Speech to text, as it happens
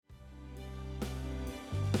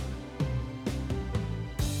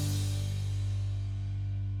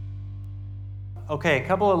Okay, a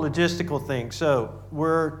couple of logistical things. So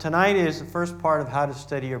tonight is the first part of how to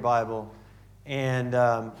study your Bible, and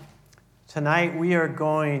tonight we are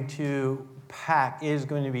going to is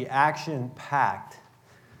going to be action-packed,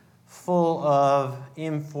 full of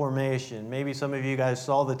information. Maybe some of you guys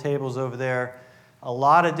saw the tables over there. A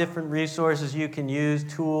lot of different resources you can use,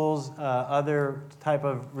 tools, other type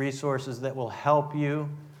of resources that will help you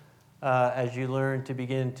as you learn to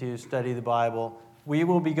begin to study the Bible. We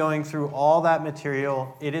will be going through all that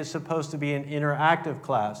material. It is supposed to be an interactive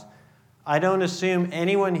class. I don't assume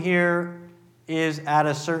anyone here is at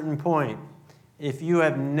a certain point. If you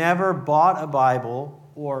have never bought a Bible,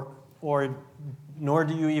 or nor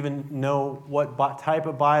do you even know what type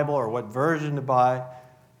of Bible or what version to buy,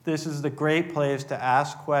 this is the great place to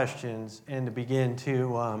ask questions and to begin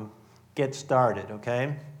to get started,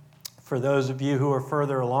 okay? For those of you who are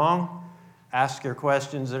further along, ask your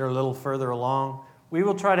questions that are a little further along. We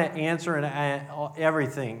will try to answer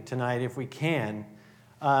everything tonight if we can.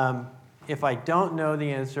 If I don't know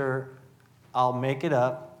the answer, I'll make it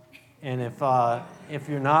up. And if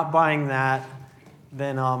you're not buying that,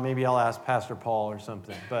 then maybe I'll ask Pastor Paul or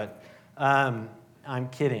something. But I'm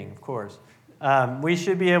kidding, of course. We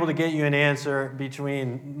should be able to get you an answer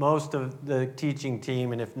between most of the teaching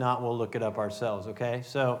team, and if not, we'll look it up ourselves, okay?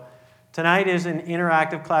 So tonight is an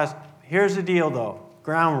interactive class. Here's the deal, though.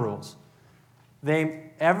 Ground rules.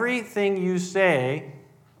 Everything you say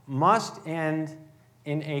must end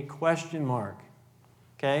in a question mark,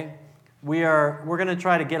 okay? We're going to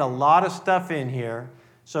try to get a lot of stuff in here.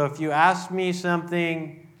 So if you ask me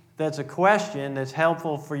something that's a question that's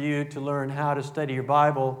helpful for you to learn how to study your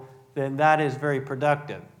Bible, then that is very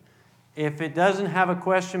productive. If it doesn't have a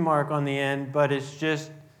question mark on the end, but it's just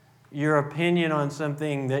your opinion on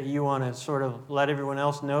something that you want to sort of let everyone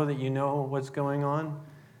else know that you know what's going on,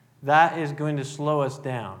 that is going to slow us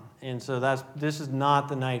down. And so this is not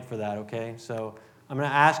the night for that, okay? So I'm going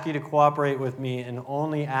to ask you to cooperate with me and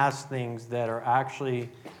only ask things that are actually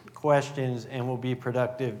questions and will be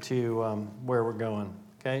productive to where we're going,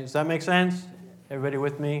 okay? Does that make sense? Everybody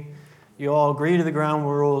with me? You all agree to the ground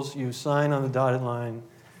rules, you sign on the dotted line,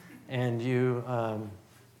 and you,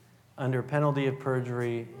 under penalty of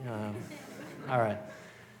perjury, all right.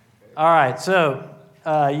 All right, so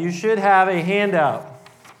you should have a handout.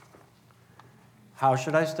 How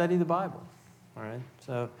should I study the Bible? All right,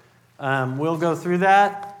 so we'll go through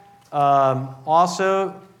that.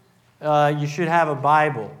 Also, you should have a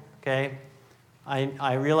Bible, okay?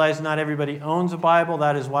 I realize not everybody owns a Bible.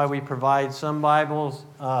 That is why we provide some Bibles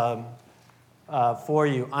for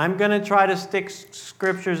you. I'm going to try to stick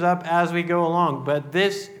scriptures up as we go along, but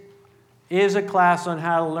this is a class on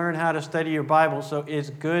how to learn how to study your Bible, so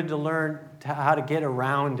it's good to learn how to get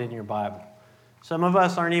around in your Bible. Some of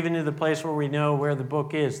us aren't even in the place where we know where the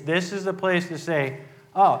book is. This is the place to say,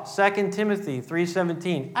 2 Timothy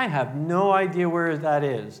 3:17. I have no idea where that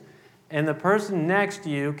is. And the person next to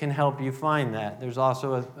you can help you find that. There's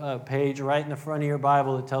also a page right in the front of your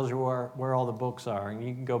Bible that tells you where all the books are. And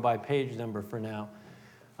you can go by page number for now.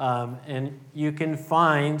 And you can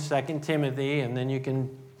find 2 Timothy, and then you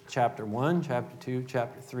can chapter 1, chapter 2,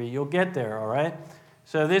 chapter 3. You'll get there, all right?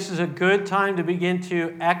 So this is a good time to begin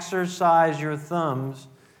to exercise your thumbs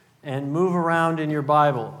and move around in your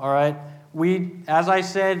Bible, all right? As I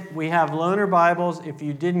said, we have loaner Bibles. If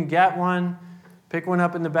you didn't get one, pick one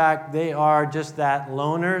up in the back. They are just that,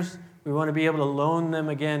 loaners. We want to be able to loan them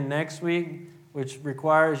again next week, which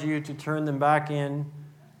requires you to turn them back in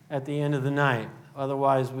at the end of the night.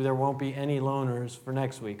 Otherwise, there won't be any loaners for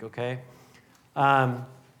next week, okay?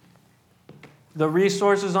 The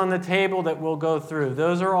resources on the table that we'll go through,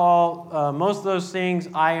 those are all, most of those things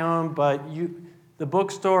I own, but the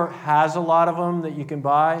bookstore has a lot of them that you can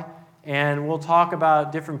buy, and we'll talk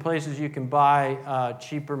about different places you can buy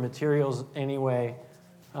cheaper materials anyway,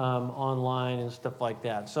 online and stuff like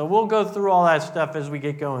that. So we'll go through all that stuff as we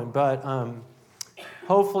get going, but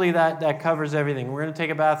hopefully that covers everything. We're going to take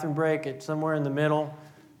a bathroom break at somewhere in the middle,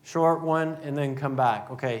 short one, and then come back.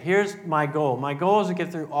 Okay, here's my goal. My goal is to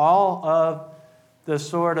get through all of the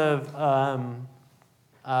sort of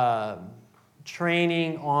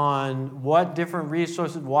training on what different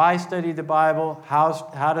resources, why study the Bible, how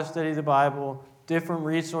to study the Bible, different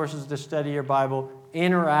resources to study your Bible,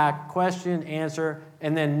 interact, question, answer,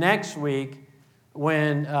 and then next week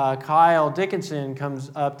when Kyle Dickinson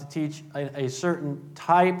comes up to teach a certain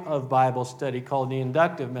type of Bible study called the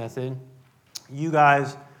inductive method, you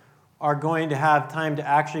guys are going to have time to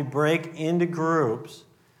actually break into groups,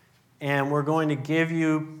 and we're going to give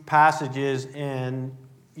you passages, and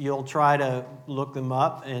you'll try to look them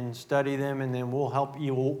up and study them, and then we'll help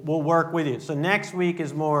you. We'll work with you. So next week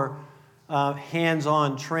is more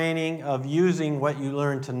hands-on training of using what you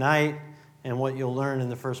learned tonight and what you'll learn in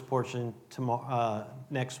the first portion tomorrow,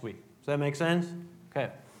 next week. Does that make sense? Okay.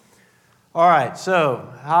 All right, so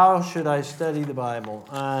how should I study the Bible?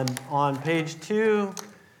 On page 2,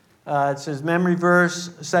 it says memory verse,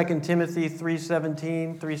 2 Timothy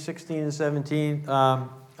 3:17, 3:16 and 17.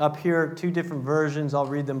 Up here, 2 different versions. I'll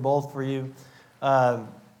read them both for you. All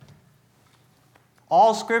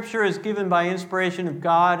Scripture is given by inspiration of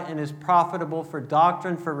God and is profitable for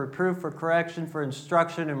doctrine, for reproof, for correction, for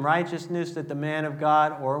instruction in righteousness, that the man of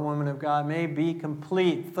God or woman of God may be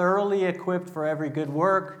complete, thoroughly equipped for every good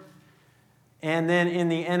work. And then in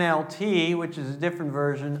the NLT, which is a different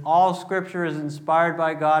version, all Scripture is inspired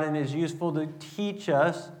by God and is useful to teach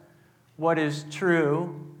us what is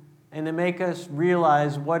true and to make us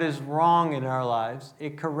realize what is wrong in our lives.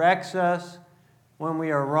 It corrects us when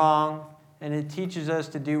we are wrong, and it teaches us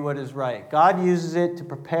to do what is right. God uses it to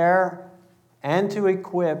prepare and to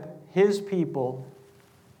equip His people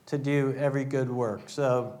to do every good work.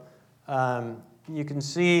 So you can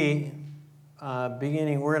see,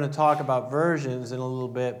 beginning, we're going to talk about versions in a little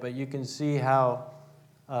bit, but you can see how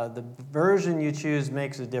the version you choose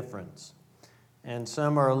makes a difference. And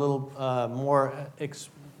some are a little more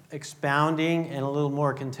expounding and a little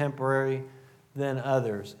more contemporary than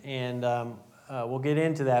others. And we'll get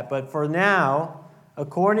into that. But for now,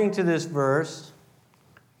 according to this verse,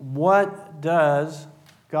 what does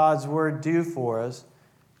God's Word do for us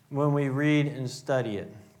when we read and study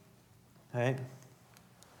it? Okay?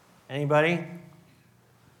 Anybody?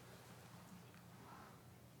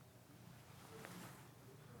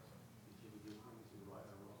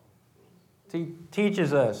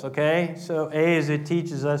 Teaches us, okay? So A is it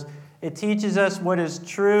teaches us. It teaches us what is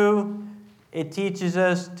true. It teaches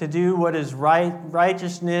us to do what is right.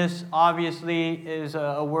 Righteousness, obviously, is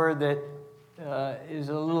a word that is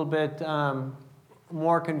a little bit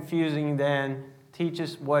more confusing than teach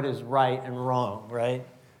us what is right and wrong, right?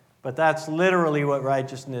 But that's literally what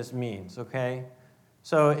righteousness means, okay?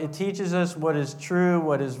 So it teaches us what is true,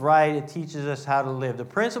 what is right. It teaches us how to live. The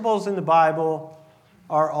principles in the Bible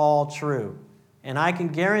are all true. And I can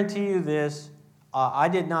guarantee you this. I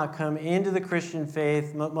did not come into the Christian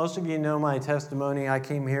faith. Most of you know my testimony. I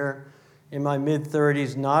came here in my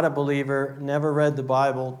mid-30s, not a believer, never read the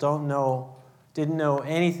Bible, didn't know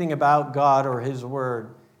anything about God or His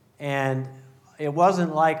Word. And it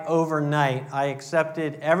wasn't like overnight. I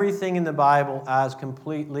accepted everything in the Bible as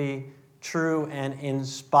completely true and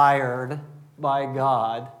inspired by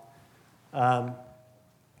God.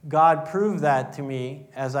 God proved that to me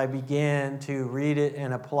as I began to read it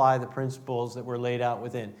and apply the principles that were laid out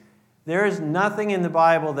within. There is nothing in the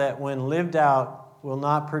Bible that, when lived out, will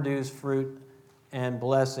not produce fruit and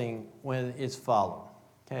blessing when it's followed.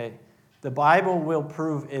 Okay? The Bible will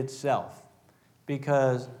prove itself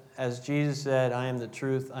because, as Jesus said, I am the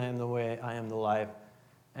truth, I am the way, I am the life.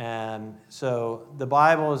 And so the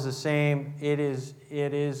Bible is the same. It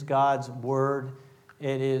is God's Word.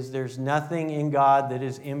 There's nothing in God that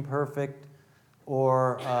is imperfect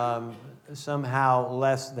or somehow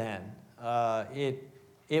less than.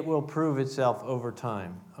 It will prove itself over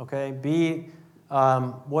time. Okay? B,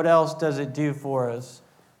 what else does it do for us?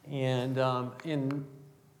 And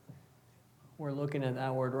we're looking at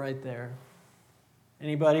that word right there.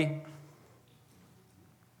 Anybody?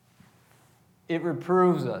 It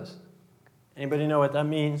reproves us. Anybody know what that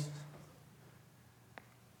means?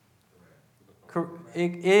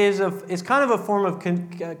 It's kind of a form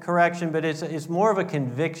of correction, but it's more of a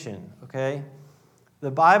conviction, okay? The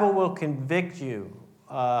Bible will convict you.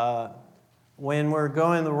 When we're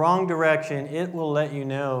going the wrong direction, it will let you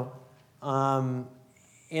know,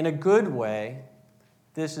 in a good way,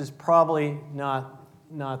 this is probably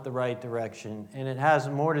not the right direction, and it has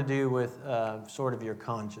more to do with sort of your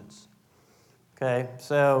conscience. Okay,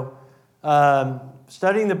 so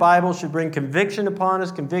studying the Bible should bring conviction upon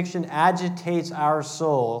us. Conviction agitates our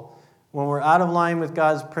soul when we're out of line with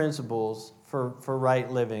God's principles for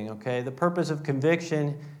right living, okay? The purpose of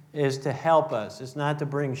conviction is to help us. It's not to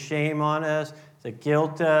bring shame on us, to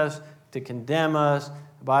guilt us, to condemn us.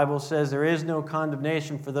 The Bible says there is no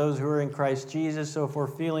condemnation for those who are in Christ Jesus. So if we're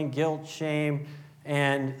feeling guilt, shame,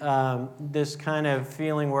 and this kind of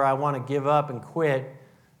feeling where I want to give up and quit,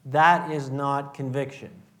 that is not conviction,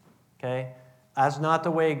 okay? That's not the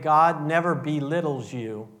way. God never belittles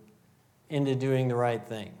you into doing the right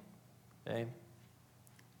thing, okay?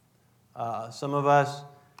 Some of us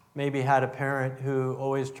maybe had a parent who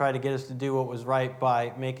always tried to get us to do what was right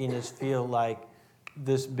by making us feel like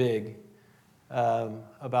this big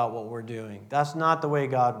about what we're doing. That's not the way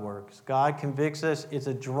God works. God convicts us. It's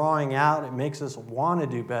a drawing out. It makes us want to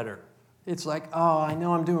do better, it's like, oh, I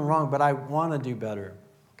know I'm doing wrong, but I want to do better,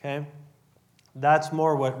 okay? That's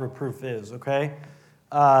more what reproof is, okay?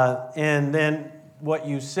 And then what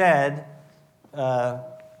you said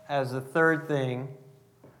as the third thing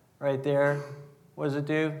right there, what does it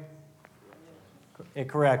do? It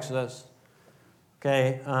corrects us,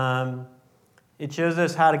 okay? It shows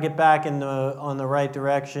us how to get back on the right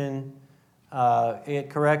direction. It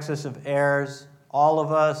corrects us of errors. All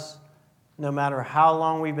of us, no matter how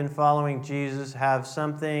long we've been following Jesus, have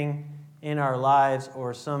something in our lives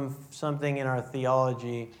or something in our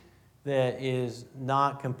theology that is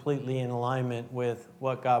not completely in alignment with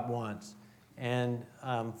what God wants. And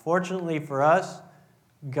fortunately for us,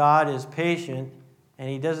 God is patient, and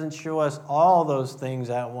He doesn't show us all those things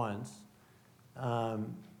at once.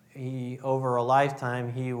 Over a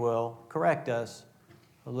lifetime, He will correct us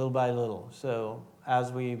little by little. So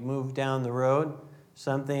as we move down the road,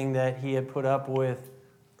 something that He had put up with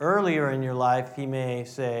earlier in your life, He may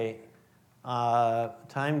say,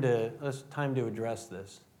 time to address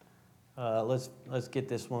this. Let's get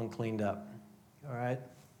this one cleaned up. All right.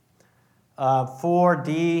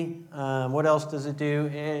 4D, what else does it do?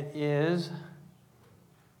 It is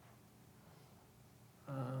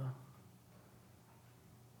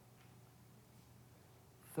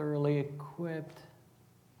thoroughly equipped.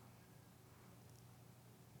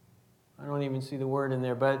 I don't even see the word in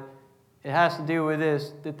there, but it has to do with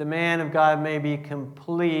this, that the man of God may be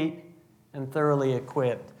complete and thoroughly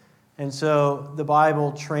equipped. And so the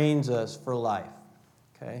Bible trains us for life,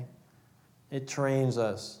 okay? It trains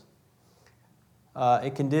us.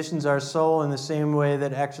 It conditions our soul in the same way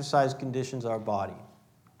that exercise conditions our body.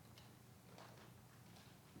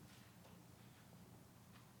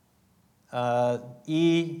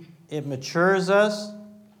 It matures us.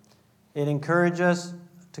 It encourages us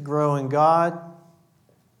to grow in God.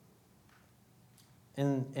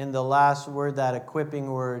 In the last word, that equipping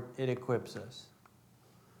word, it equips us.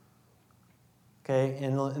 Okay,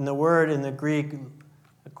 in the word in the Greek,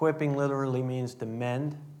 equipping literally means to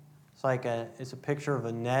mend. It's a picture of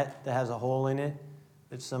a net that has a hole in it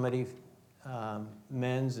that somebody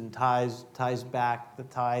mends and ties back the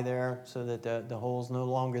tie there so that the hole's no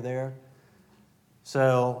longer there.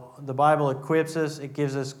 So the Bible equips us. It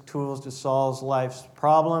gives us tools to solve life's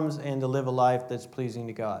problems and to live a life that's pleasing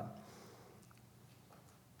to God.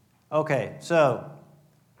 Okay, so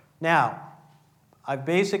now I've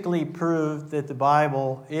basically proved that the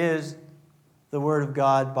Bible is the Word of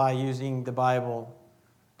God by using the Bible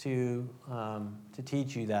to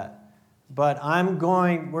teach you that. But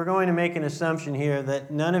we're going to make an assumption here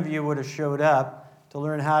that none of you would have showed up to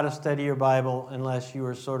learn how to study your Bible unless you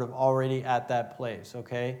were sort of already at that place,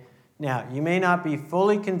 okay? Now, you may not be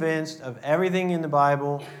fully convinced of everything in the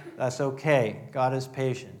Bible. That's okay. God is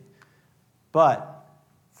patient. But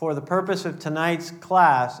for the purpose of tonight's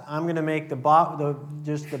class, I'm going to make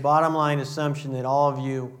just the bottom line assumption that all of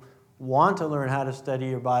you want to learn how to study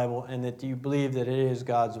your Bible and that you believe that it is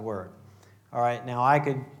God's Word. All right, now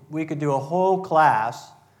we could do a whole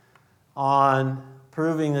class on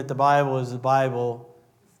proving that the Bible is the Bible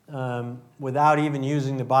without even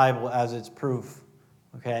using the Bible as its proof,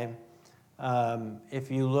 okay? If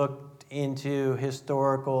you looked into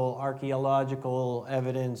historical, archaeological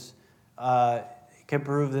evidence, it can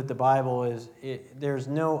prove that the Bible there's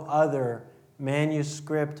no other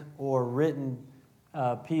manuscript or written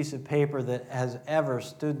piece of paper that has ever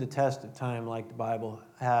stood the test of time like the Bible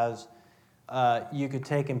has. You could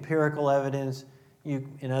take empirical evidence.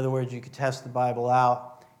 In other words, you could test the Bible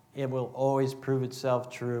out. It will always prove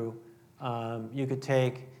itself true. You could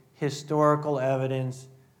take historical evidence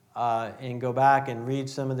and go back and read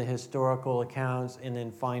some of the historical accounts and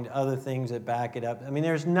then find other things that back it up. I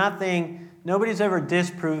mean, nobody's ever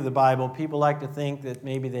disproved the Bible. People like to think that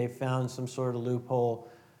maybe they found some sort of loophole.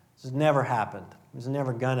 This has never happened. It's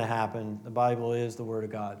never going to happen. The Bible is the Word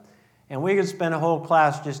of God. And we could spend a whole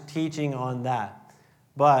class just teaching on that.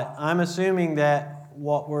 But I'm assuming that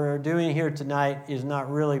what we're doing here tonight is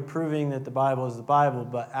not really proving that the Bible is the Bible,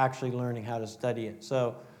 but actually learning how to study it.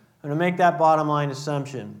 So I'm going to make that bottom line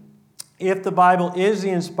assumption. If the Bible is the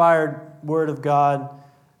inspired Word of God,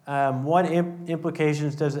 what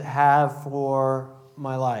implications does it have for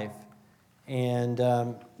my life? And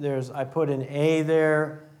I put an A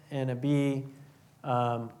there and a B.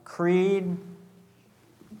 Creed.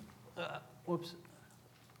 Whoops.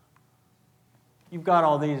 You've got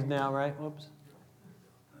all these now, right? Whoops.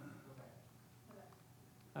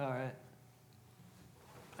 All right.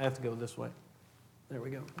 I have to go this way. There we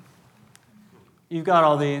go. You've got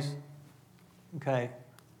all these. Okay.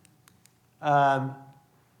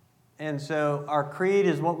 And so our creed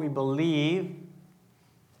is what we believe.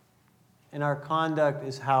 and our conduct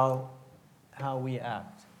is how we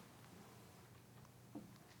act.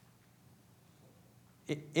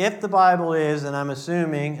 If the Bible is, and I'm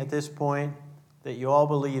assuming at this point that you all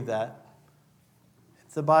believe that,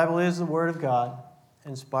 if the Bible is the Word of God,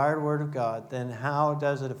 inspired Word of God, then how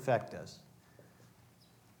does it affect us?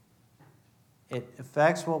 It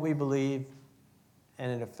affects what we believe,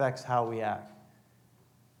 and it affects how we act.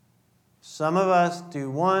 Some of us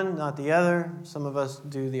do one, not the other. Some of us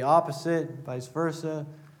do the opposite, vice versa.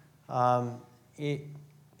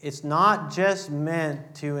 It's not just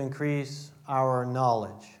meant to increase our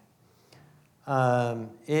knowledge.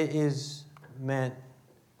 It is meant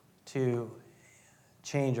to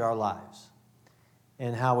change our lives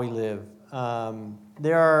and how we live. I'm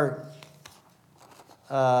going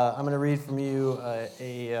to read from you I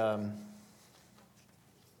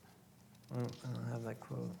don't have that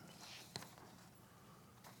quote.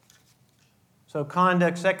 So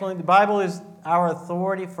conduct, secondly, the Bible is our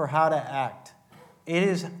authority for how to act. It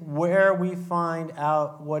is where we find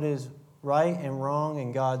out what is right and wrong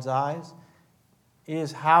in God's eyes. It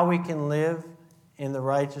is how we can live in the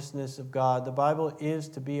righteousness of God. The Bible is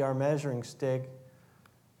to be our measuring stick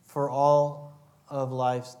for all of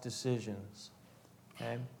life's decisions.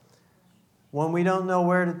 Okay? When we don't know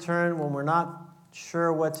where to turn, when we're not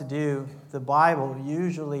sure what to do, the Bible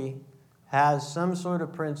usually has some sort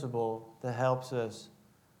of principle that helps us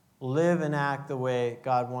live and act the way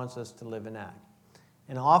God wants us to live and act.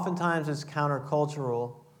 And oftentimes it's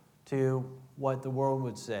countercultural to what the world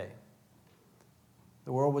would say.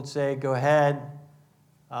 The world would say, go ahead,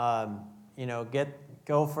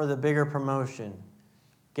 go for the bigger promotion,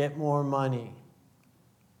 get more money.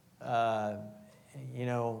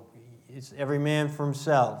 It's every man for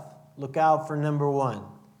himself. Look out for number one.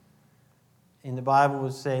 And the Bible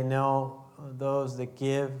would say, no, those that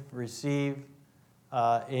give, receive.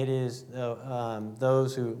 It is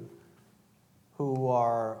those who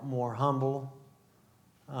are more humble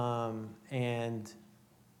and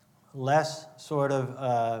less sort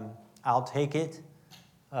of I'll take it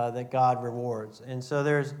that God rewards. And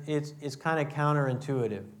so it's kind of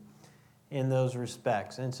counterintuitive in those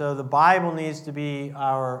respects. And so the Bible needs to be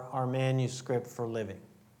our manuscript for living.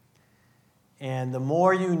 And the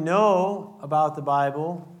more you know about the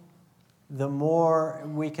Bible, the more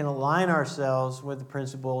we can align ourselves with the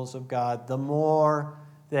principles of God, the more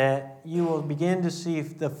that you will begin to see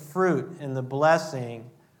the fruit and the blessing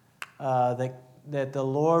that the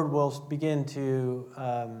Lord will begin to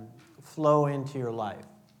flow into your life.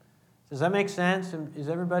 Does that make sense? Is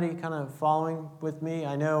everybody kind of following with me?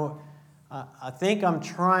 I know, I think I'm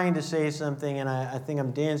trying to say something, and I think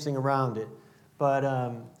I'm dancing around it, but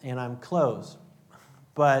and I'm close.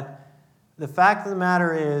 But the fact of the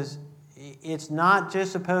matter is, it's not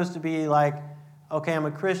just supposed to be like, okay, I'm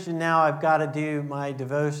a Christian now, I've got to do my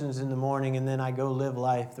devotions in the morning, and then I go live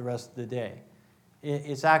life the rest of the day.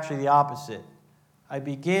 It's actually the opposite. I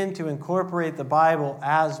begin to incorporate the Bible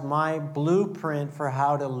as my blueprint for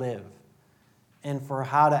how to live and for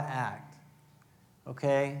how to act,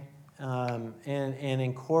 okay? And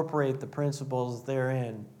incorporate the principles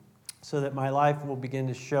therein so that my life will begin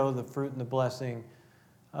to show the fruit and the blessing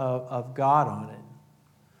of God on it.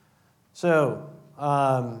 So,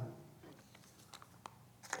 I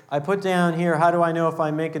put down here, how do I know if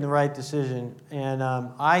I'm making the right decision? And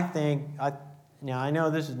I think, I know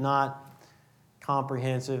this is not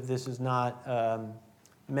comprehensive, this is not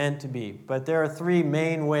meant to be, but there are three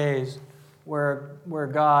main ways where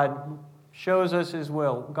God shows us His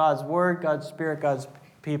will. God's Word, God's Spirit, God's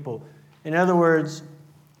people. In other words,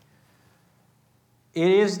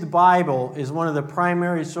 the Bible is one of the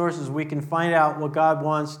primary sources we can find out what God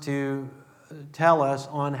wants to tell us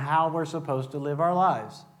on how we're supposed to live our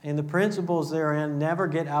lives. And the principles therein never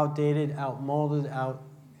get outdated, outmolded,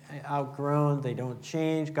 outgrown. They don't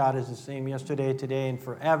change. God is the same yesterday, today, and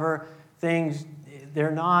forever.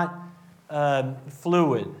 They're not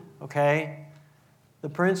fluid, okay? The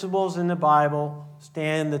principles in the Bible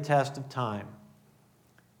stand the test of time.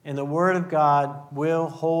 And the Word of God will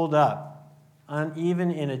hold up, even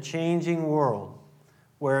in a changing world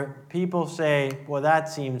where people say, well, that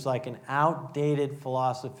seems like an outdated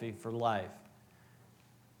philosophy for life.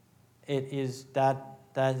 That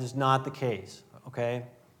is not the case, okay?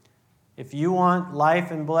 If you want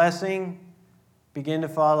life and blessing, begin to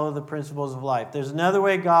follow the principles of life. There's another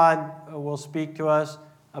way God will speak to us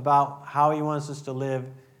about how He wants us to live,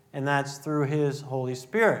 and that's through His Holy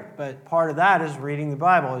Spirit. But part of that is reading the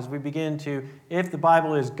Bible. As we begin to, if the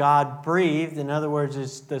Bible is God-breathed, in other words,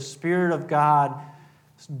 it's the Spirit of God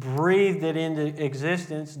breathed it into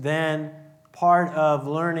existence, then part of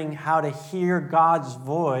learning how to hear God's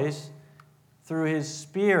voice through His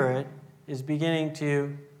Spirit, is beginning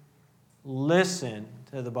to listen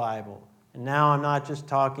to the Bible. And now I'm not just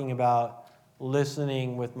talking about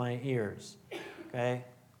listening with my ears, okay?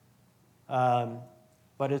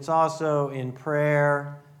 But it's also in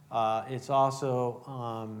prayer. It's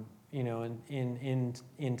also,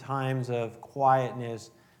 in times of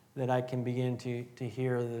quietness that I can begin to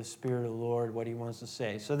hear the Spirit of the Lord, what He wants to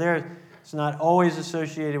say. So it's not always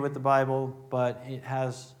associated with the Bible, but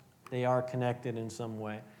they are connected in some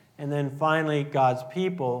way. And then finally, God's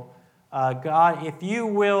people. God, if you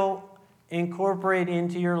will incorporate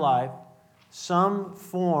into your life some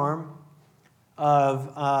form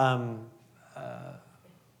of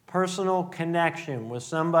personal connection with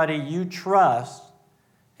somebody you trust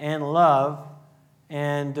and love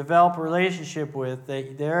and develop a relationship with,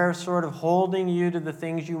 they're sort of holding you to the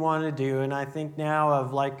things you want to do. And I think now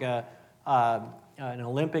of like an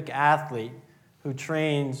Olympic athlete who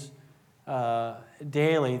trains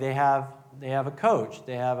daily. They have a coach.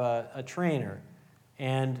 They have a trainer.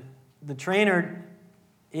 And the trainer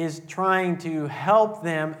is trying to help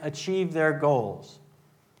them achieve their goals.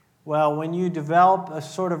 Well, when you develop a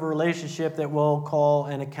sort of relationship that we'll call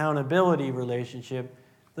an accountability relationship,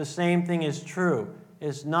 the same thing is true.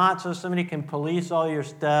 It's not so somebody can police all your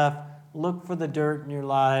stuff, look for the dirt in your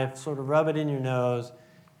life, sort of rub it in your nose.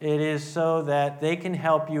 It is so that they can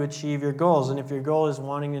help you achieve your goals. And if your goal is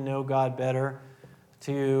wanting to know God better,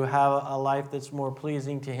 to have a life that's more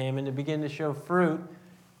pleasing to Him, and to begin to show fruit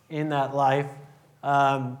in that life,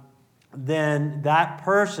 then that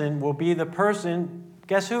person will be the person.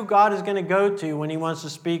 Guess who God is going to go to when He wants to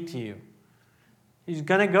speak to you? He's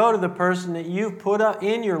going to go to the person that you've put up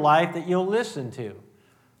in your life that you'll listen to.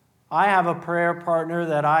 I have a prayer partner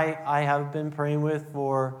that I have been praying with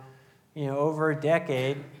for over a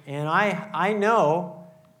decade, and I know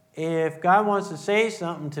if God wants to say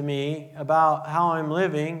something to me about how I'm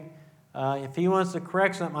living, if He wants to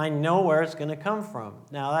correct something, I know where it's going to come from.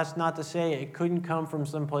 Now, that's not to say it couldn't come from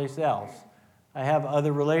someplace else. I have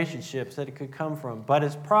other relationships that it could come from. But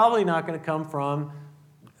it's probably not going to come from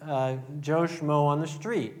Joe Schmo on the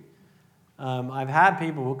street. I've had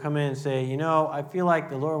people who come in and say, I feel like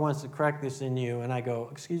the Lord wants to correct this in you. And I go,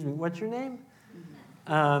 excuse me, what's your name?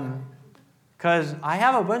 Because I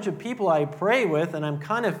have a bunch of people I pray with, and I'm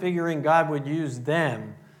kind of figuring God would use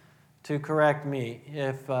them to correct me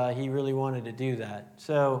if He really wanted to do that.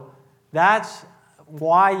 So that's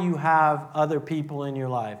why you have other people in your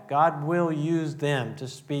life. God will use them to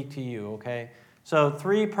speak to you, okay? So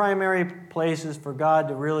 3 primary places for God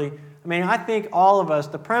to really, I think all of us,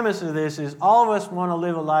 the premise of this is all of us want to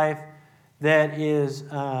live a life that is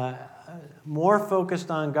more focused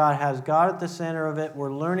on God, has God at the center of it.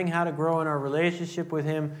 We're learning how to grow in our relationship with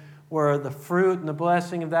Him, where the fruit and the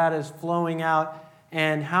blessing of that is flowing out.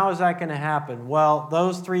 And how is that going to happen? Well,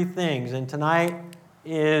 those 3 things. And tonight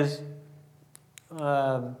is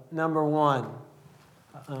number 1.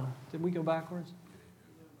 Did we go backwards?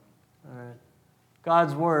 All right.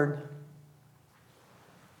 God's Word.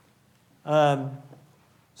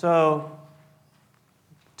 So,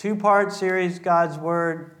 2-part series, God's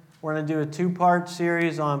Word. We're going to do a 2-part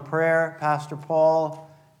series on prayer. Pastor Paul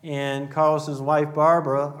and Carlos's wife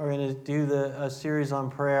Barbara are going to do a series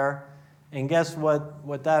on prayer. And guess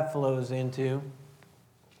what that flows into?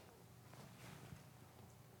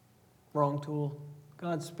 Wrong tool.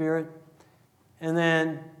 God's Spirit. And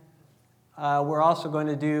then we're also going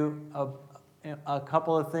to do a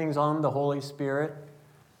couple of things on the Holy Spirit.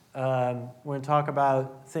 We're going to talk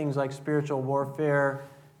about things like spiritual warfare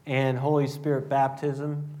and Holy Spirit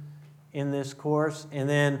baptism in this course. And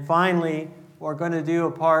then finally, we're going to do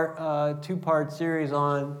a 2-part series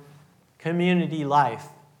on community life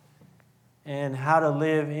and how to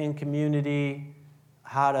live in community,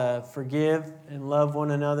 how to forgive and love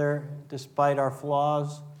one another despite our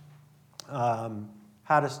flaws,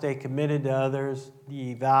 how to stay committed to others,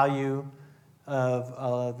 the value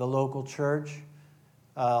of the local church.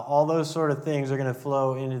 All those sort of things are going to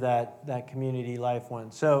flow into that community life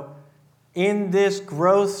one. So in this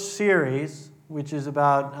growth series, which is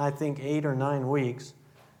about, I think, 8 or 9 weeks,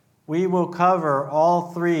 we will cover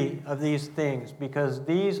all 3 of these things because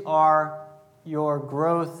these are your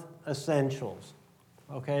growth essentials,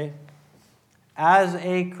 okay? As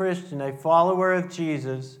a Christian, a follower of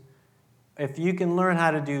Jesus, if you can learn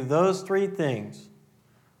how to do those 3 things,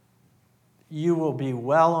 you will be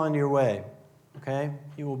well on your way, okay?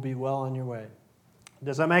 You will be well on your way.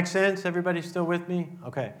 Does that make sense? Everybody still with me?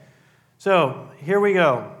 Okay. So, here we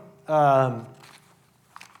go. How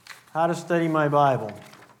to study my Bible.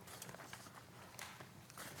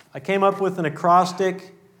 I came up with an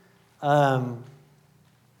acrostic.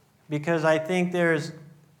 because I think there's,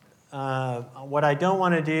 what I don't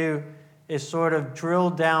want to do is sort of drill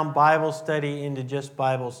down Bible study into just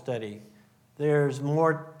Bible study. There's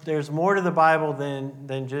more to the Bible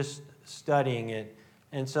than just studying it.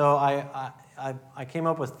 And so I came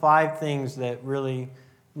up with 5 things that really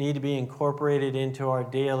need to be incorporated into our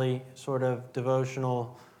daily sort of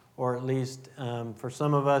devotional, or at least for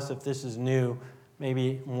some of us, if this is new,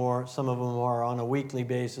 maybe more, some of them are on a weekly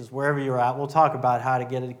basis. Wherever you're at, we'll talk about how to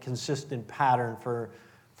get a consistent pattern for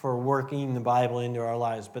working the Bible into our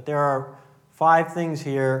lives. But there are 5 things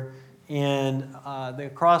here, and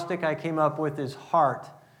the acrostic I came up with is HEART.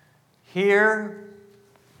 Hear,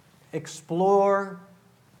 explore,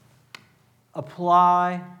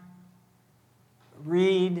 apply,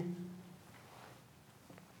 read,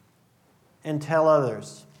 and tell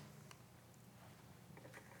others.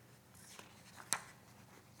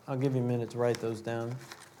 I'll give you a minute to write those down.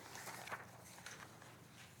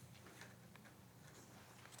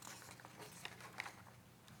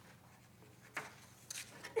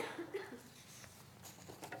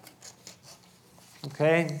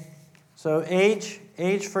 Okay, so H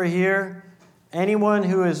for hear. Anyone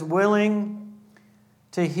who is willing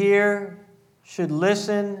to hear should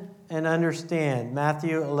listen and understand.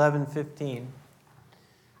 Matthew 11:15.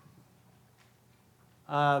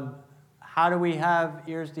 How do we have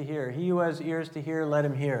ears to hear? He who has ears to hear, let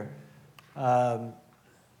him hear.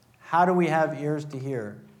 How do we have ears to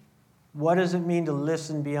hear? What does it mean to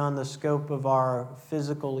listen beyond the scope of our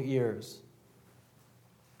physical ears?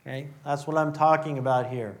 Okay, that's what I'm talking about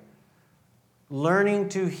here. Learning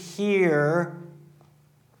to hear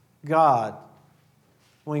God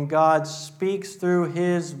when God speaks through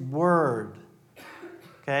His Word.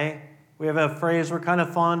 Okay, we have a phrase we're kind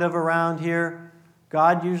of fond of around here.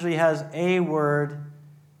 God usually has a word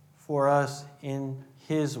for us in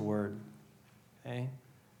His Word. Okay,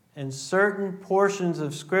 and certain portions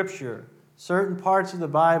of Scripture, certain parts of the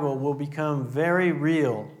Bible will become very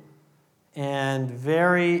real and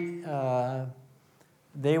very,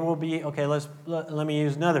 they will be, okay, let me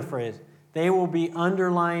use another phrase. They will be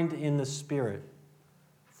underlined in the Spirit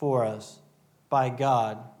for us by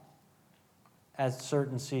God at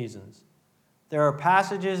certain seasons. There are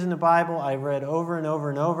passages in the Bible I've read over and over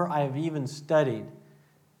and over. I have even studied.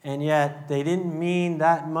 And yet they didn't mean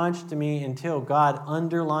that much to me until God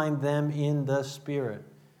underlined them in the Spirit.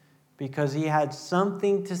 Because He had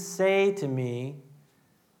something to say to me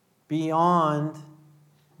beyond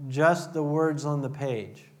just the words on the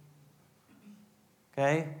page.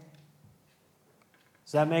 Okay?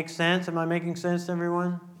 Does that make sense? Am I making sense to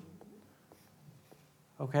everyone?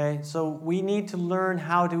 Okay, so we need to learn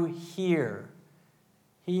how to hear.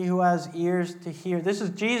 He who has ears to hear.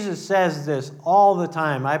 Jesus says this all the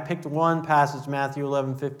time. I picked one passage, Matthew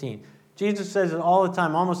 11:15. Jesus says it all the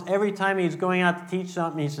time. Almost every time He's going out to teach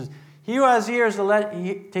something, He says, he who has ears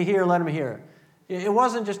to hear, let him hear. It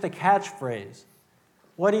wasn't just a catchphrase.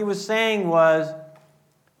 What He was saying was,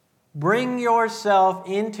 bring yourself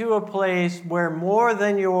into a place where more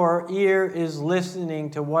than your ear is listening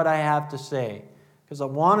to what I have to say. Because I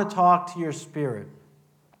want to talk to your spirit.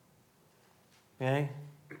 Okay?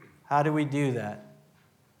 How do we do that?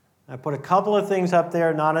 I put a couple of things up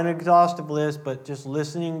there, not an exhaustive list, but just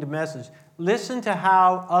listening to message. Listen to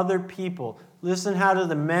how other people, listen how to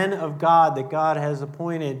the men of God that God has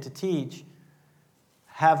appointed to teach,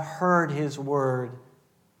 have heard His word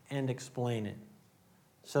and explain it,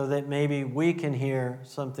 so that maybe we can hear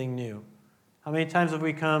something new. How many times have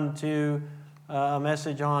we come to a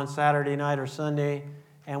message on Saturday night or Sunday,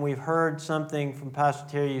 and we've heard something from Pastor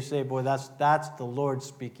Terry, you say, boy, that's the Lord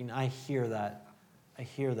speaking. I hear that. I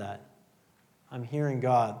hear that. I'm hearing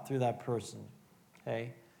God through that person.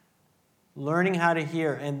 Okay? Learning how to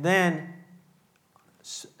hear. And then,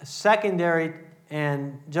 secondary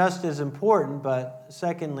and just as important, but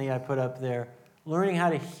secondly, I put up there, learning how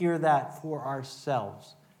to hear that for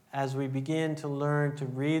ourselves as we begin to learn to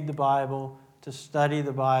read the Bible, to study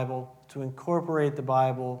the Bible, to incorporate the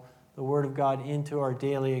Bible, the Word of God, into our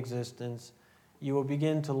daily existence. You will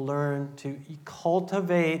begin to learn to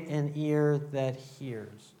cultivate an ear that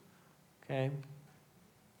hears. Okay?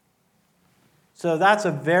 So that's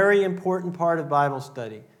a very important part of Bible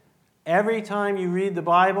study. Every time you read the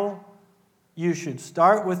Bible, you should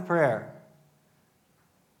start with prayer.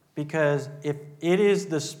 Because if it is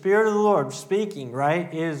the Spirit of the Lord speaking,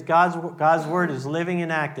 right? It is God's Word is living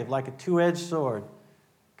and active, like a two-edged sword,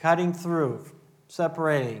 cutting through,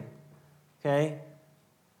 separating. Okay?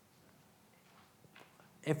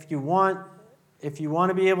 If you want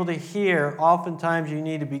to be able to hear, oftentimes you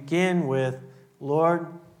need to begin with, Lord,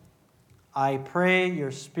 I pray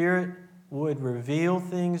your Spirit would reveal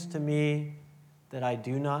things to me that I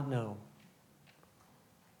do not know.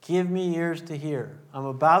 Give me ears to hear. I'm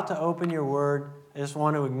about to open your word. I just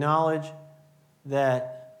want to acknowledge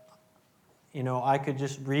that, I could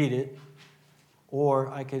just read it, or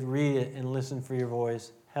I could read it and listen for your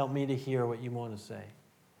voice. Help me to hear what you want to say.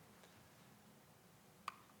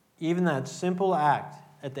 Even that simple act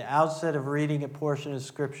at the outset of reading a portion of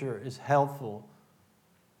Scripture is helpful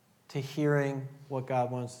to hearing what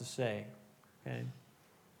God wants to say. Okay.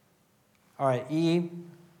 All right, E.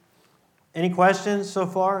 Any questions so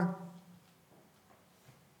far?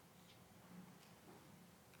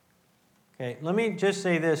 Okay, let me just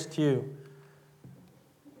say this to you.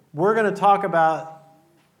 We're going to talk about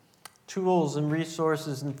tools and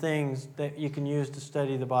resources and things that you can use to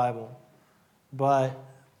study the Bible. But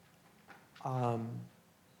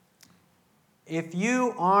if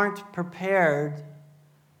you aren't prepared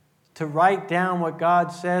to write down what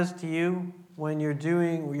God says to you when you're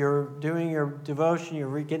doing your devotion,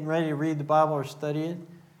 you're getting ready to read the Bible or study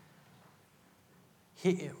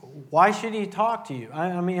it, why should he talk to you?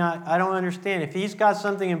 I don't understand. If he's got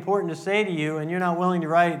something important to say to you and you're not willing to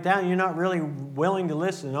write it down, you're not really willing to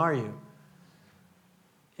listen, are you?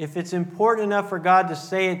 If it's important enough for God to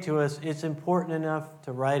say it to us, it's important enough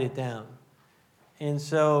to write it down. And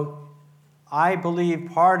so I believe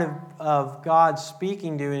part of God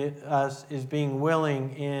speaking to us is being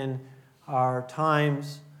willing in our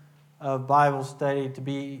times of Bible study to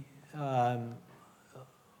be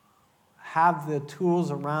have the tools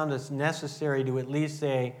around us necessary to at least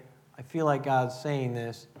say, I feel like God's saying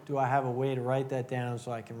this. Do I have a way to write that down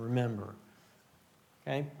so I can remember?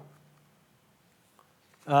 Okay?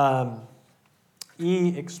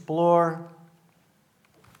 E, explore.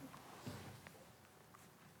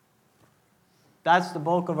 That's the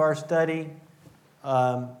bulk of our study.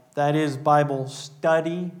 That is Bible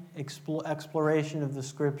study, exploration of the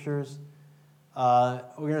Scriptures. We're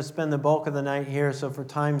going to spend the bulk of the night here, so for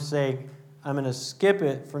time's sake, I'm going to skip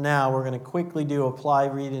it for now. We're going to quickly do apply,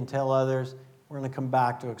 read, and tell others. We're going to come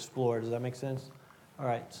back to explore. Does that make sense? All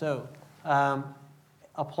right, so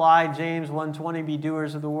apply James 1:20, be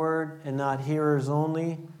doers of the word and not hearers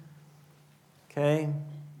only. Okay.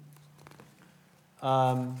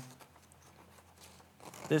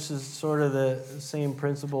 This is sort of the same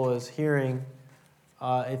principle as hearing.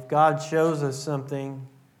 If God shows us something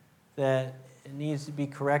that it needs to be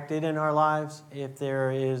corrected in our lives, if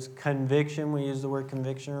there is conviction, we use the word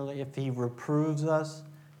conviction earlier, if he reproves us,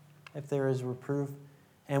 if there is reproof,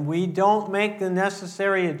 and we don't make the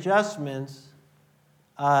necessary adjustments,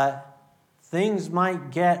 things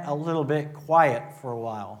might get a little bit quiet for a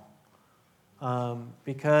while.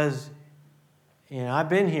 Because, I've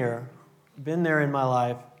been there in my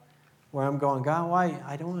life where I'm going, God, why?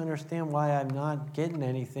 I don't understand why I'm not getting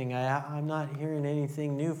anything. I'm not hearing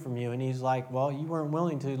anything new from you. And he's like, well, you weren't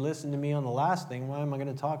willing to listen to me on the last thing. Why am I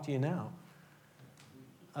going to talk to you now?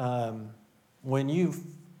 When you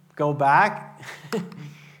go back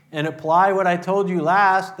and apply what I told you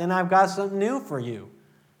last, then I've got something new for you.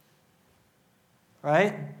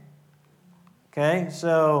 Right? Okay,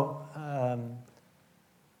 so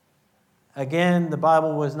again, the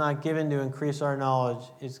Bible was not given to increase our knowledge.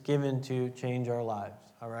 It's given to change our lives,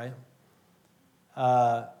 all right?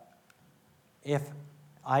 If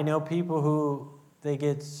I know people who, they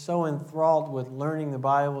get so enthralled with learning the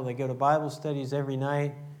Bible, they go to Bible studies every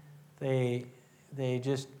night, they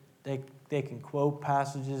can quote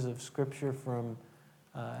passages of Scripture from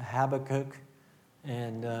Habakkuk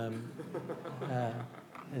and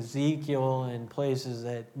Ezekiel and places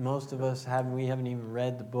that most of us we haven't even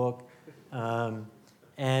read the book.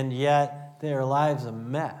 And yet their lives a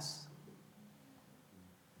mess.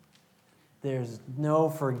 There's no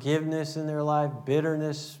forgiveness in their life.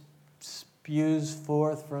 Bitterness spews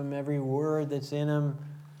forth from every word that's in them.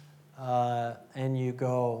 And you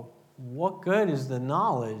go, what good is the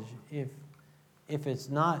knowledge if it's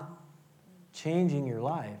not changing your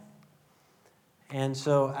life? And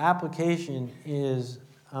so application is,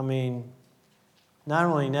 not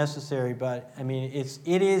only necessary, but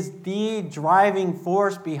it is the driving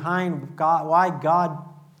force behind God, why God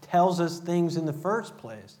tells us things in the first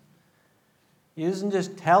place. He doesn't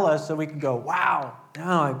just tell us so we can go, wow,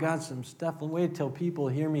 now I've got some stuff. Wait till people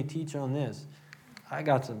hear me teach on this. I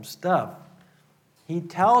got some stuff. He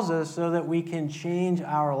tells us so that we can change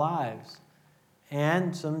our lives.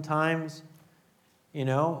 And sometimes,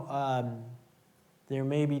 there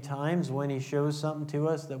may be times when he shows something to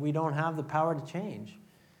us that we don't have the power to change.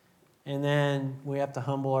 And then we have to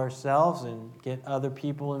humble ourselves and get other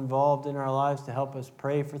people involved in our lives to help us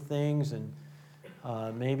pray for things. And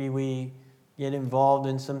maybe we get involved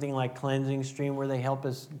in something like Cleansing Stream where they help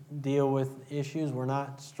us deal with issues we're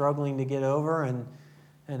not struggling to get over, and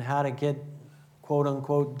how to get, quote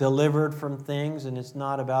unquote, delivered from things. And it's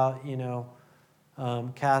not about,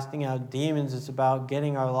 casting out demons. It's about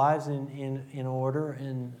getting our lives in order,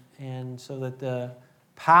 and so that the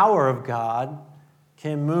power of God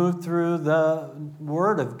can move through the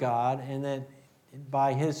Word of God, and that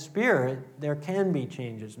by His Spirit there can be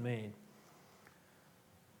changes made.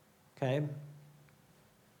 Okay?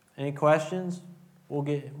 Any questions? We'll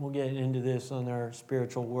get into this on our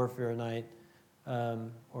spiritual warfare night,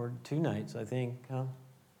 or 2 nights, I think. Huh?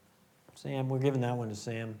 Sam, we're giving that one to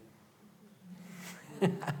Sam.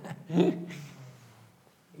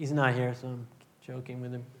 He's not here, so I'm joking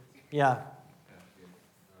with him. Yeah.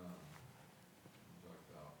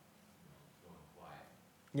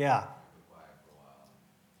 Yeah.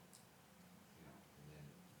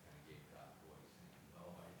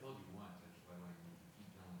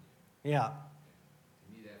 Yeah. To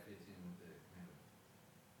me, that fits in with the kind of,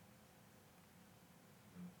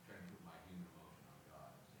 I'm trying to put my human emotion on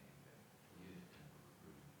God, saying that He is kind of a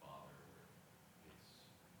reproving Father,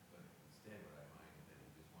 but instead what I find is that He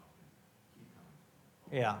just wants to keep coming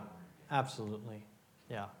to Him. Yeah, absolutely.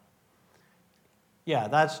 Yeah. Yeah,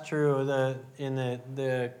 that's true.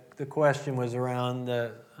 The question was around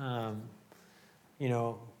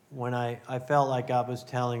when I felt like God was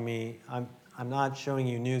telling me, I'm not showing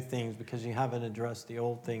you new things because you haven't addressed the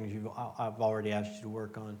old things I've already asked you to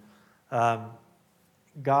work on.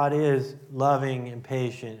 God is loving and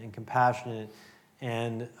patient and compassionate,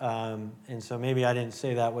 and so maybe I didn't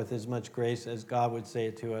say that with as much grace as God would say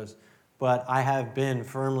it to us, but I have been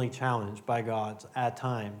firmly challenged by God at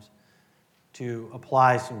times to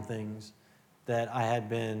apply some things that I had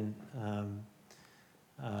been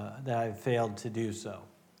that I failed to do so,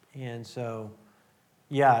 and so.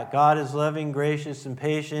 Yeah, God is loving, gracious, and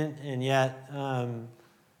patient, and yet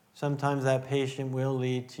sometimes that patience will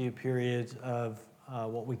lead to periods of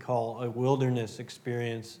what we call a wilderness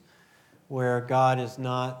experience, where God is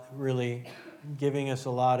not really giving us a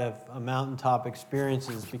lot of mountaintop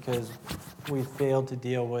experiences because we failed to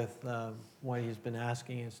deal with what He's been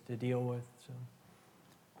asking us to deal with. So,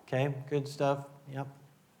 okay, good stuff. Yep.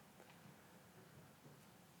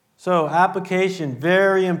 So, application,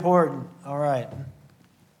 very important. All right.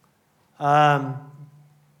 I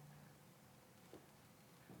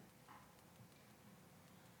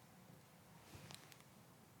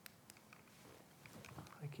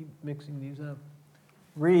keep mixing these up.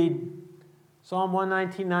 Read. Psalm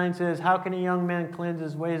 119:9 says, "How can a young man cleanse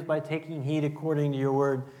his ways? By taking heed according to your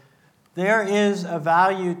word." There is a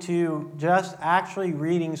value to just actually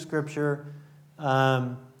reading Scripture,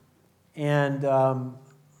 okay,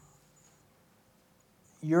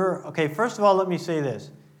 first of all, let me say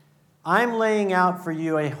this. I'm laying out for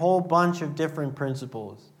you a whole bunch of different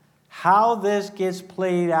principles. How this gets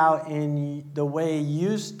played out in the way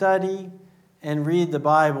you study and read the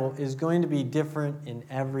Bible is going to be different in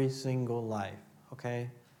every single life, okay?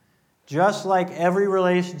 Just like every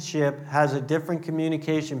relationship has a different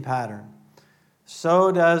communication pattern,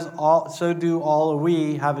 so do all of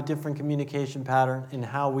we have a different communication pattern in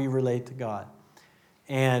how we relate to God.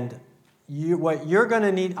 And what you're going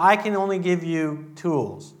to need, I can only give you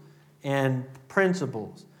tools and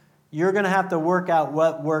principles. You're going to have to work out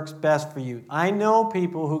what works best for you. I know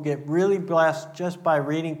people who get really blessed just by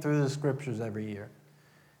reading through the Scriptures every year.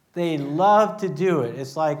 They love to do it.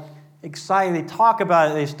 It's like exciting. They talk about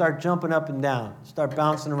it, they start jumping up and down, start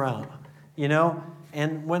bouncing around,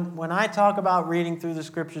 And when I talk about reading through the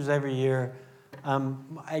Scriptures every year,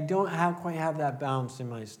 I don't quite have that bounce in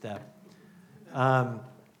my step.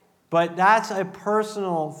 But that's a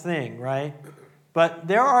personal thing, right? But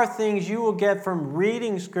there are things you will get from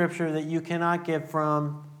reading Scripture that you cannot get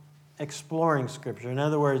from exploring Scripture. In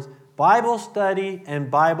other words, Bible study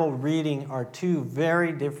and Bible reading are 2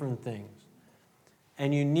 very different things.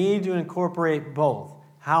 And you need to incorporate both.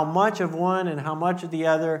 How much of one and how much of the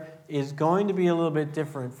other is going to be a little bit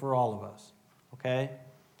different for all of us. Okay?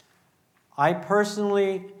 I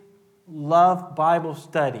personally love Bible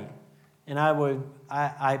study. And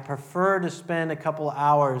I prefer to spend a couple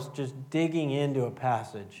hours just digging into a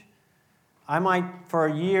passage. For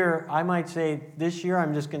a year, I might say, this year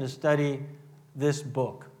I'm just going to study this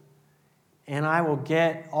book. And I will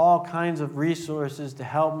get all kinds of resources to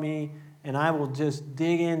help me, and I will just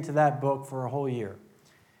dig into that book for a whole year.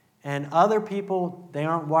 And other people, they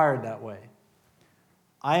aren't wired that way.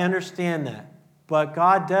 I understand that. But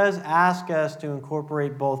God does ask us to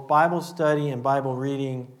incorporate both Bible study and Bible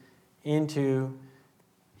reading into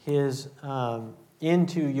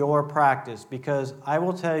your practice, because I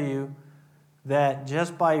will tell you, that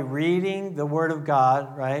just by reading the Word of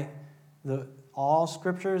God, right? All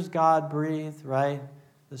Scripture is God-breathed, right?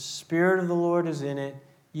 The Spirit of the Lord is in it.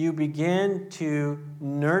 You begin to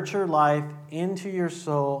nurture life into your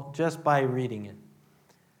soul just by reading it.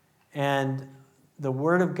 And the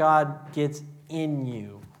Word of God gets in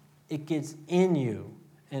you. It gets in you.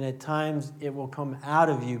 And at times it will come out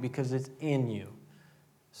of you because it's in you.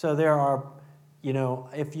 So there are,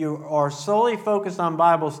 if you are solely focused on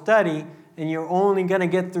Bible study and you're only going to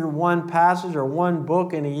get through one passage or one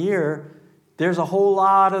book in a year, there's a whole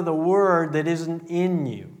lot of the Word that isn't in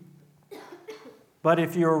you. But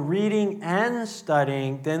if you're reading and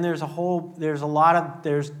studying, then you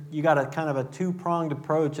got a kind of a two-pronged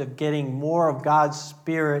approach of getting more of God's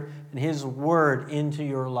Spirit and His Word into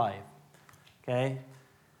your life. Okay?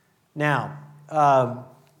 Now,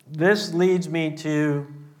 this leads me to,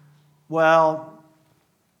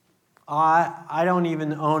 I don't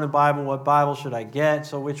even own a Bible. What Bible should I get?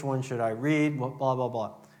 So which one should I read? Blah, blah,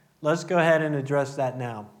 blah. Let's go ahead and address that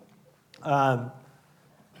now.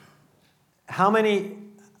 How many,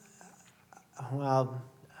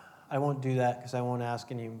 I won't do that because I won't ask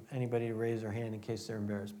anybody to raise their hand in case they're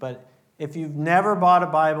embarrassed. But if you've never bought a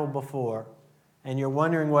Bible before and you're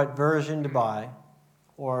wondering what version to buy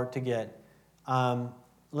or to get,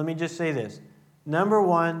 let me just say this. Number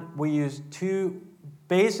one, we use two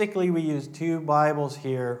Bibles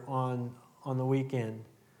here on the weekend.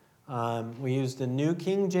 We use the New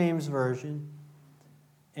King James Version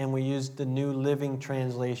and we use the New Living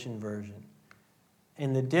Translation version.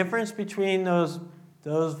 And the difference between those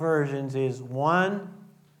versions is one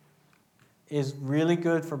is really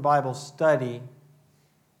good for Bible study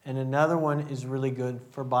and another one is really good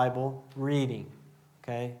for Bible reading.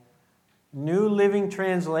 Okay? New Living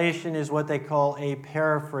Translation is what they call a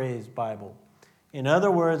paraphrase Bible. In other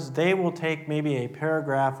words, they will take maybe a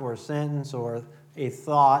paragraph or a sentence or a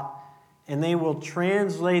thought and they will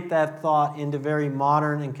translate that thought into very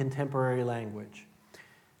modern and contemporary language.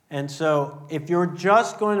 And so if you're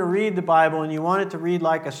just going to read the Bible and you want it to read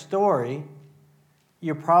like a story,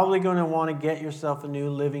 you're probably going to want to get yourself a New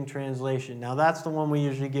Living Translation. Now, that's the one we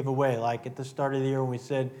usually give away. Like at the start of the year when we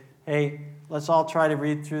said, hey, let's all try to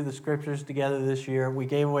read through the Scriptures together this year. We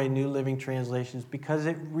gave away New Living Translations because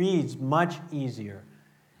it reads much easier.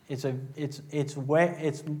 It's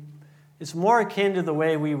more akin to the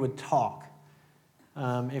way we would talk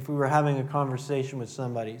if we were having a conversation with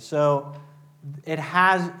somebody. So it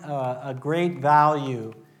has a great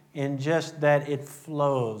value in just that it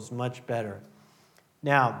flows much better.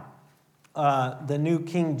 Now, the New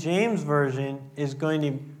King James Version is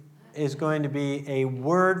going to be a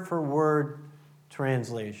word-for-word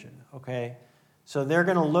translation, okay? So they're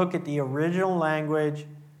going to look at the original language,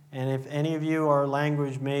 and if any of you are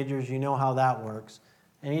language majors, you know how that works.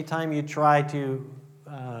 Anytime you try to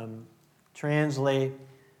translate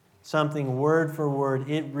something word for word,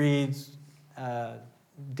 it reads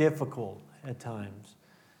difficult at times.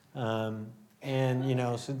 So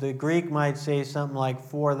the Greek might say something like,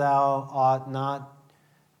 for thou ought not,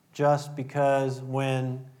 just because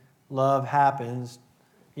when love happens,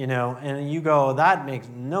 and you go, that makes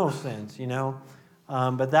no sense,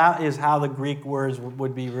 but that is how the Greek words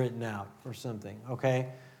would be written out or something, okay?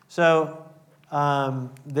 So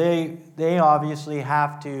they obviously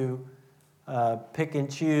have to pick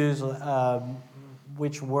and choose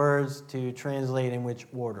which words to translate in which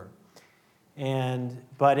order.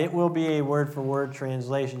 But it will be a word-for-word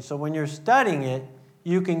translation. So when you're studying it,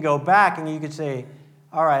 you can go back and you could say,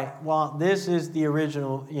 all right, well, this is the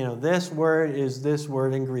original, this word is this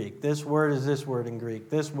word in Greek. This word is this word in Greek.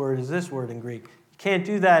 This word is this word in Greek. You can't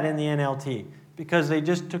do that in the NLT because they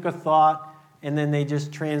just took a thought and then they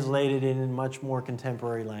just translated it in much more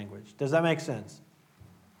contemporary language. Does that make sense?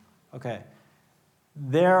 Okay.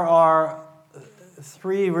 There are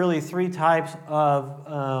three main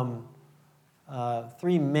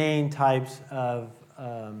types of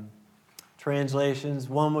translations.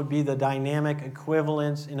 One would be the dynamic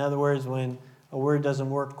equivalence. In other words, when a word doesn't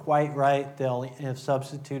work quite right, they'll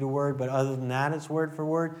substitute a word, but other than that, it's word for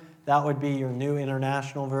word. That would be your New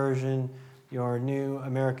International Version, your New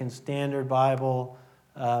American Standard Bible,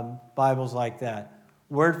 Bibles like that.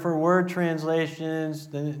 Word for word translations,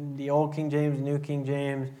 the Old King James, New King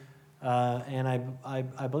James, and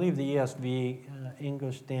I believe the ESV,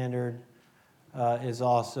 English Standard, is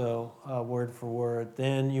also word for word.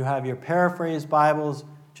 Then you have your paraphrase Bibles,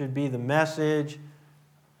 which would be the Message,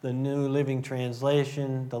 the New Living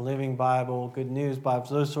Translation, the Living Bible, Good News Bibles,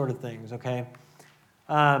 those sort of things, okay?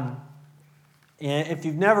 And if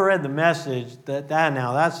you've never read the Message,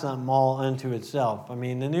 that's something all unto itself. I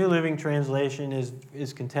mean, the New Living Translation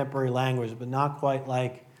is contemporary language, but not quite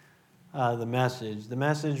like the Message. The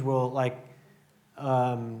Message will, like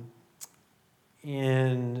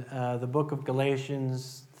in the book of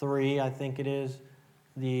Galatians 3, I think it is,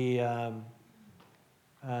 the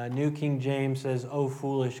New King James says, "O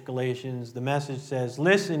foolish Galatians." The Message says,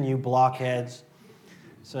 "Listen, you blockheads."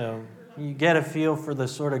 So you get a feel for the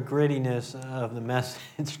sort of grittiness of the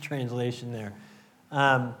Message translation there.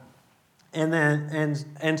 So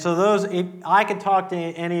those, I could talk to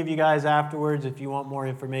any of you guys afterwards if you want more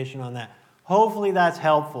information on that. Hopefully that's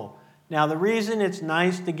helpful. Now the reason it's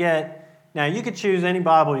nice to get, now you could choose any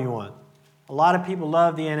Bible you want. A lot of people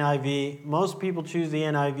love the NIV. Most people choose the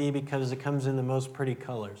NIV because it comes in the most pretty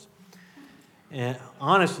colors. And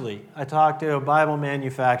honestly, I talked to a Bible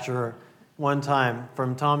manufacturer one time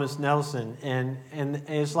from Thomas Nelson, and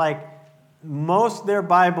it's like most of their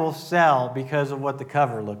Bibles sell because of what the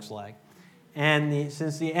cover looks like. And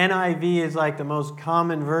since the NIV is like the most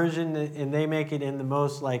common version, and they make it in the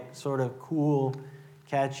most like sort of cool,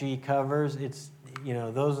 catchy covers, it's,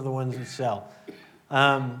 those are the ones that sell.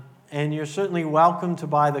 And you're certainly welcome to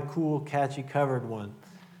buy the cool, catchy covered one.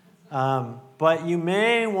 But you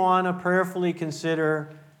may want to prayerfully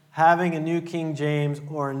consider having a New King James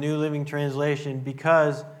or a New Living Translation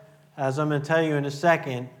because, as I'm going to tell you in a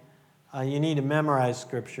second, you need to memorize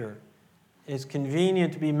Scripture. It's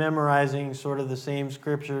convenient to be memorizing sort of the same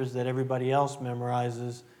Scriptures that everybody else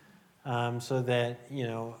memorizes so that,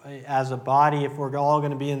 as a body, if we're all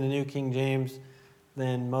going to be in the New King James,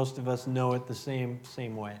 then most of us know it the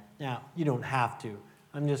same way. Now, you don't have to.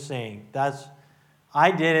 I'm just saying,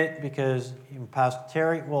 I did it because Pastor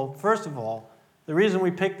Terry, well, first of all, the reason we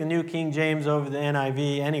picked the New King James over the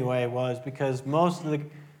NIV anyway was because most of the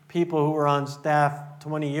people who were on staff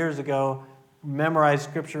 20 years ago memorized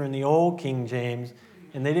Scripture in the old King James,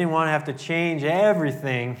 and they didn't want to have to change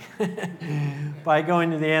everything by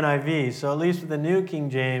going to the NIV. So at least with the New King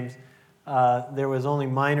James, there was only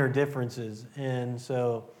minor differences. And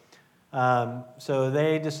so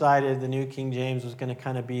they decided the New King James was going to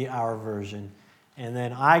kind of be our version. And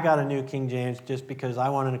then I got a New King James just because I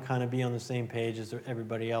wanted to kind of be on the same page as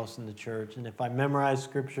everybody else in the church. And if I memorized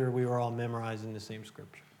Scripture, we were all memorizing the same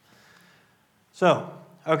Scripture. So,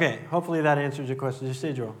 okay, hopefully that answers your question. Just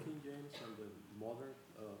say, Joel. King James and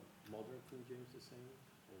the modern King James the same,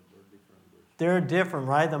 or they're different versions? They're different,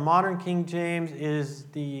 right? The modern King James is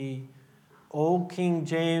the old King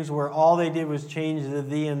James where all they did was change the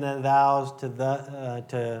thee and the thous to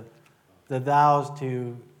the thous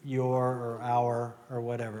to your or our or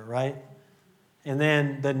whatever, right? And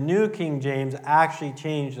then the New King James actually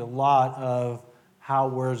changed a lot of how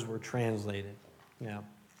words were translated. Yeah.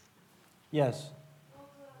 Yes? Well,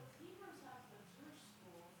 the Hebrews have the Jewish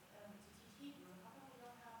schools to teach Hebrew. How come we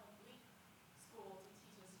don't have a Greek school to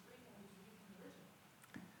teach us Greek and we read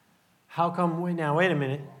from the original? How come now, wait a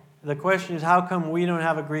minute. The question is, how come we don't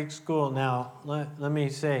have a Greek school? Now, let me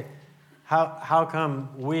say, how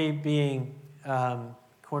come we being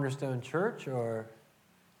Cornerstone Church, or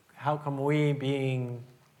how come we being...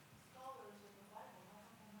 Scholars of the Bible, how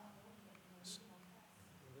come they're not learning it from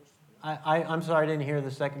the original text? I'm sorry, I didn't hear the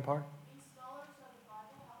second part. Being scholars of the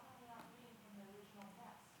Bible, how come we're not reading from the original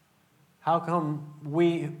text? How come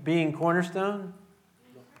we being Cornerstone?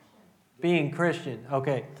 Being Christian.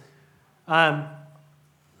 Okay.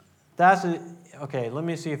 Okay, let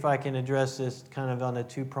me see if I can address this kind of on a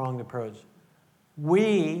two-pronged approach.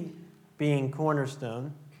 We, being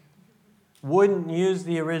Cornerstone, wouldn't use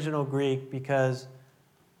the original Greek because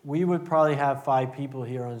we would probably have 5 people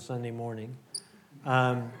here on Sunday morning.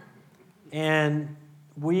 And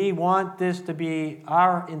we want this to be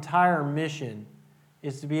our entire mission,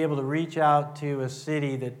 is to be able to reach out to a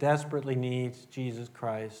city that desperately needs Jesus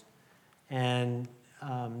Christ. And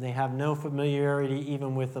they have no familiarity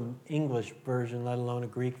even with an English version, let alone a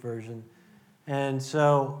Greek version. And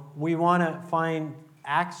so we want to find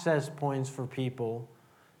access points for people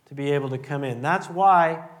to be able to come in. That's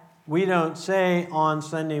why we don't say on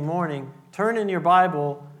Sunday morning, turn in your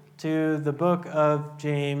Bible to the book of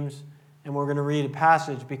James and we're going to read a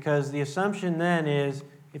passage, because the assumption then is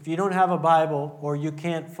if you don't have a Bible or if you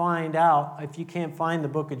can't find the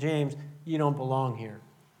book of James, you don't belong here.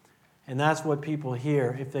 And that's what people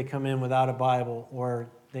hear if they come in without a Bible or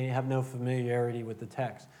they have no familiarity with the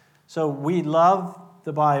text. So we love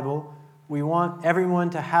the Bible. We want everyone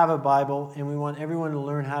to have a Bible, and we want everyone to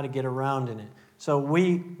learn how to get around in it. So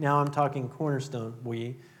now I'm talking Cornerstone,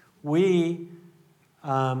 we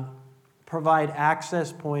provide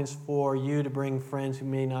access points for you to bring friends who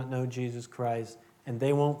may not know Jesus Christ, and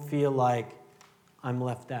they won't feel like I'm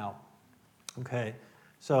left out. Okay,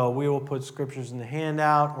 so we will put scriptures in the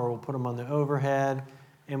handout, or we'll put them on the overhead,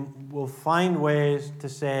 and we'll find ways to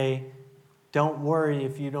say, don't worry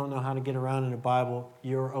if you don't know how to get around in the Bible,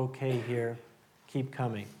 you're okay here, keep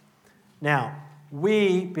coming. Now,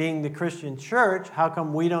 we, being the Christian church, how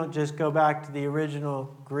come we don't just go back to the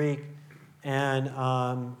original Greek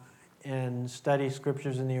and study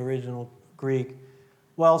scriptures in the original Greek?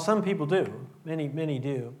 Well, some people do. Many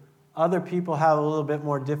do. Other people have a little bit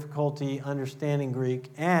more difficulty understanding Greek.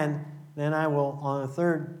 And then I will,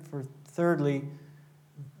 thirdly,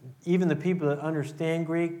 even the people that understand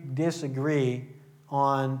Greek disagree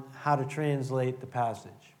on how to translate the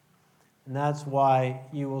passage. And that's why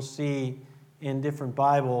you will see in different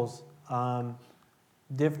Bibles, some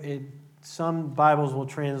Bibles will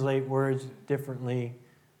translate words differently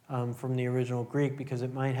from the original Greek because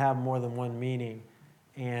it might have more than one meaning,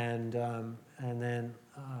 and the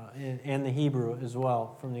Hebrew as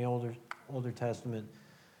well from the Older Testament.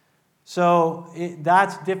 So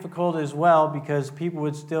that's difficult as well because people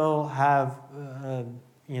would still have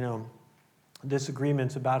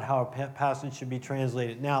disagreements about how a passage should be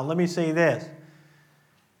translated. Now, let me say this.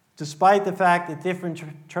 Despite the fact that different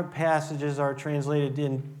passages are translated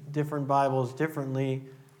in different Bibles differently,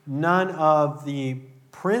 none of the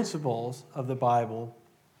principles of the Bible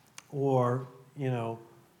or,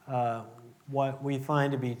 what we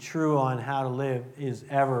find to be true on how to live is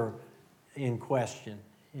ever in question.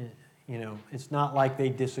 It's not like they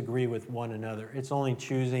disagree with one another. It's only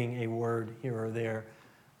choosing a word here or there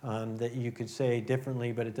that you could say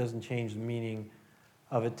differently, but it doesn't change the meaning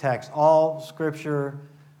of a text. All Scripture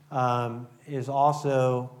is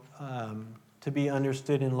also to be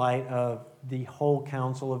understood in light of the whole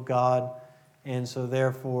counsel of God. And so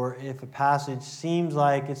therefore, if a passage seems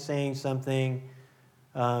like it's saying something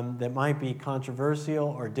that might be controversial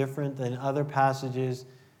or different than other passages,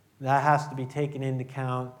 that has to be taken into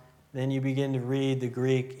account. Then you begin to read the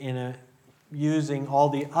Greek using all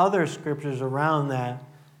the other scriptures around that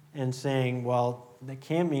and saying, well, they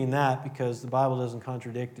can't mean that because the Bible doesn't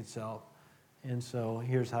contradict itself. And so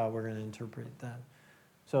here's how we're going to interpret that.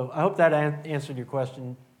 So I hope that answered your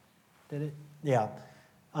question. Did it? Yeah.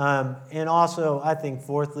 And also, I think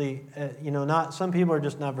fourthly, some people are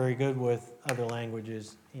just not very good with other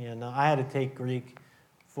languages. And I had to take Greek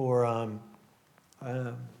for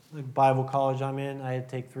the Bible college I'm in. I had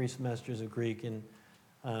to take 3 semesters of Greek. And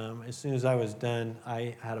as soon as I was done,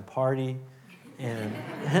 I had a party. And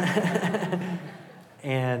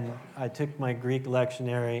and I took my Greek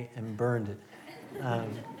lectionary and burned it.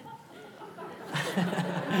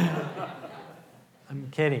 I'm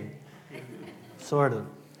kidding. Sort of.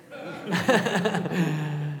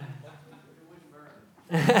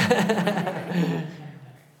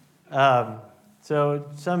 So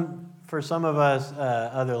for some of us,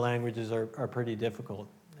 other languages are pretty difficult.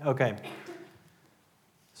 Okay.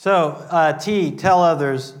 So, tell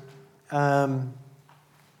others. You went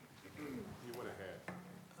ahead.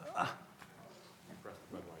 You pressed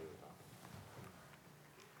the button while you were talking.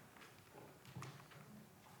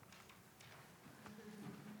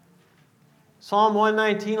 Psalm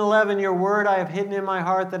 119:11, your word I have hidden in my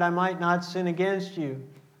heart that I might not sin against you.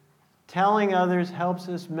 Telling others helps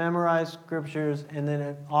us memorize scriptures, and then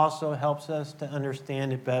it also helps us to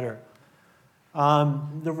understand it better.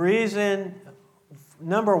 The reason,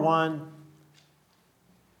 number one,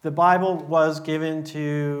 the Bible was given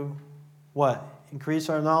to what? Increase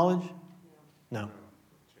our knowledge? No.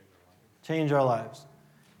 Change our lives.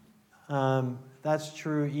 That's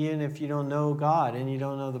true even if you don't know God and you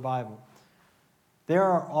don't know the Bible. There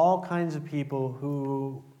are all kinds of people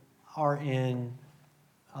who are in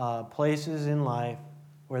places in life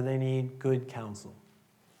where they need good counsel.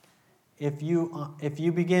 If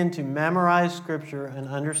you begin to memorize Scripture and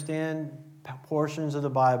understand portions of the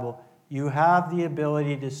Bible, you have the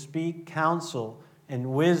ability to speak counsel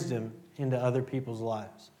and wisdom into other people's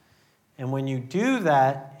lives. And when you do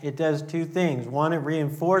that, it does 2 things. 1, it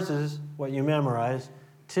reinforces what you memorize.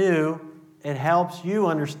 2, it helps you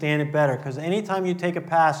understand it better. Because anytime you take a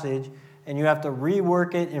passage and you have to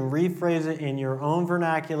rework it and rephrase it in your own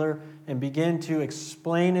vernacular and begin to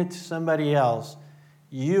explain it to somebody else,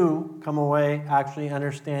 you come away actually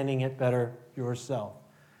understanding it better yourself.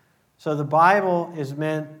 So the Bible is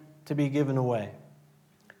meant to be given away.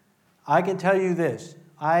 I can tell you this.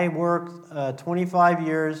 I worked 25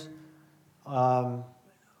 years for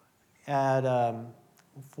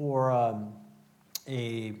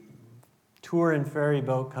a tour and ferry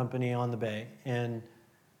boat company on the bay. And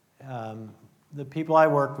the people I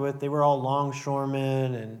worked with, they were all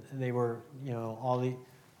longshoremen, and they were, all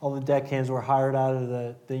the deckhands were hired out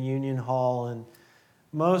of the union hall.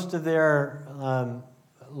 most of their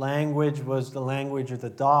language was the language of the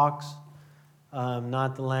docks,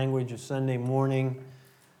 not the language of Sunday morning,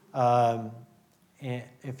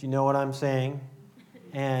 if you know what I'm saying.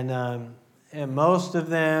 And most of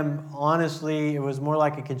them, honestly, it was more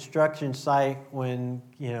like a construction site when,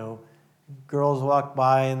 girls walked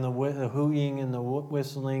by and the hooting and the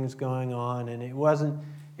whistling's going on. And it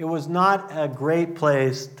was not a great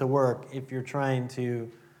place to work if you're trying to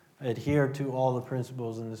adhere to all the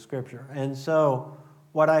principles in the Scripture. And so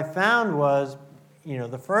what I found was,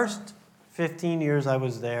 the first 15 years I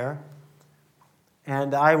was there,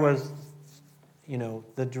 and I was,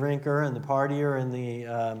 the drinker and the partier and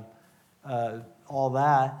the all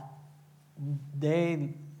that,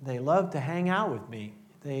 they loved to hang out with me.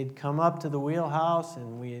 They'd come up to the wheelhouse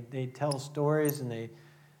and they'd tell stories and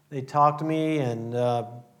they'd talk to me. And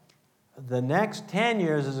the next 10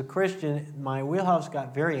 years as a Christian, my wheelhouse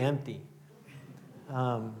got very empty.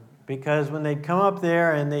 Because when they'd come up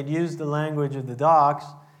there and they'd use the language of the docks,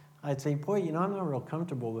 I'd say, boy, I'm not real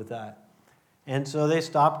comfortable with that. And so they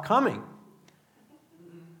stopped coming.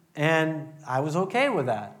 And I was okay with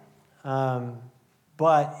that.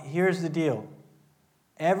 But here's the deal.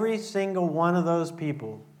 Every single one of those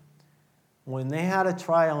people, when they had a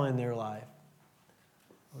trial in their life,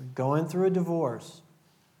 going through a divorce,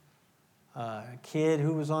 a kid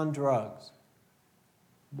who was on drugs,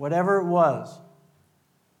 whatever it was,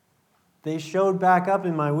 they showed back up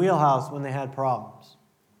in my wheelhouse when they had problems.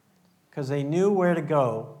 Because they knew where to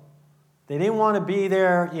go. They didn't want to be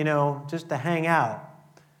there, just to hang out.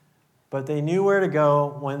 But they knew where to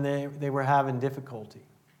go when they were having difficulty.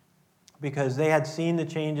 Because they had seen the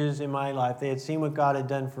changes in my life. They had seen what God had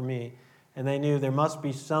done for me. And they knew there must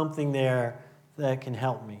be something there that can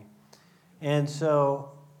help me. And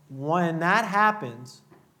so when that happens,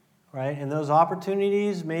 right, and those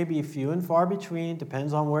opportunities may be few and far between,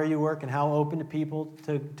 depends on where you work and how open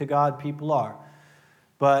to God people are.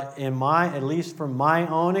 But at least from my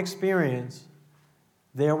own experience,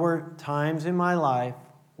 there were times in my life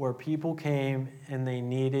where people came and they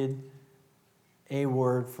needed a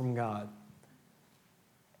word from God.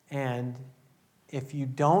 And if you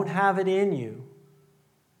don't have it in you,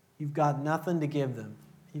 you've got nothing to give them.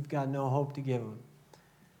 You've got no hope to give them.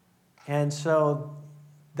 And so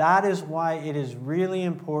that is why it is really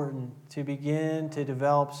important to begin to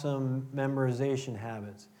develop some memorization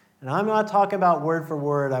habits. And I'm not talking about word for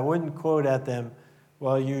word. I wouldn't quote at them,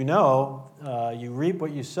 well, you reap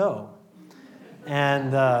what you sow.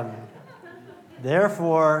 And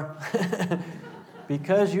therefore,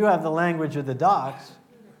 because you have the language of the docks,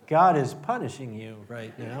 God is punishing you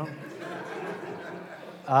right now.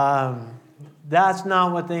 That's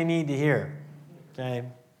not what they need to hear, okay?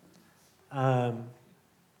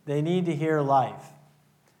 They need to hear life.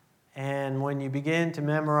 And when you begin to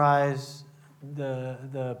memorize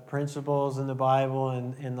the principles in the Bible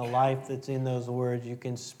and the life that's in those words, you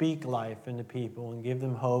can speak life into people and give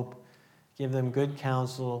them hope, give them good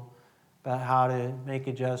counsel about how to make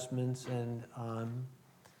adjustments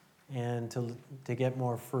and to get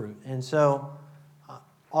more fruit. And so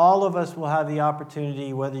all of us will have the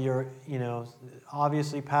opportunity, whether you're,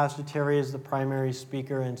 obviously Pastor Terry is the primary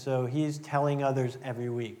speaker, and so he's telling others every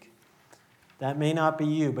week. That may not be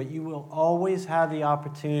you, but you will always have the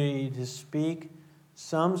opportunity to speak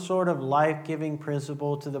some sort of life-giving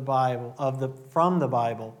principle to the Bible, from the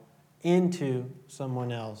Bible into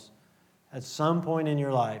someone else. At some point in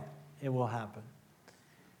your life, it will happen.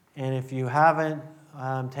 And if you haven't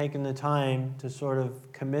taken the time to sort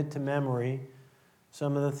of commit to memory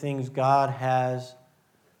some of the things God has,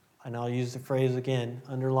 and I'll use the phrase again,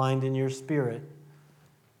 underlined in your spirit,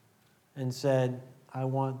 and said, I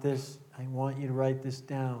want you to write this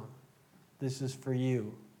down. This is for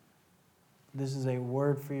you. This is a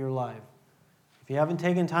word for your life. If you haven't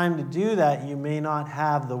taken time to do that, you may not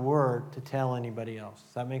have the word to tell anybody else.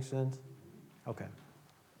 Does that make sense? Okay.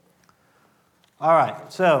 All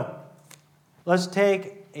right, so let's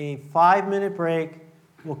take a 5-minute break.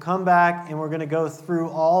 We'll come back and we're going to go through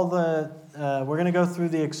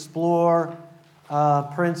the explore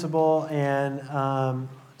principle and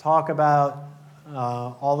talk about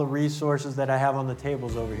all the resources that I have on the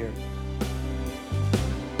tables over here.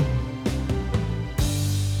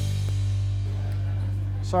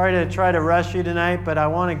 Sorry to try to rush you tonight, but I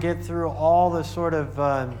want to get through all the sort of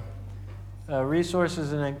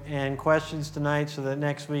resources and questions tonight so that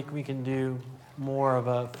next week we can do more of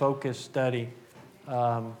a focused study.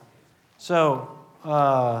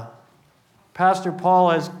 Pastor Paul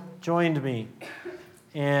has joined me,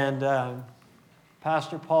 and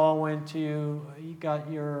Pastor Paul you got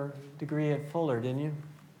your degree at Fuller, didn't you?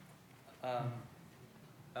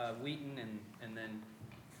 Wheaton and then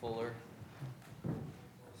Fuller.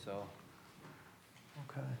 So.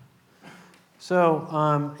 Okay.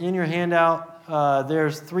 So in your handout,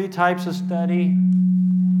 there's 3 types of study.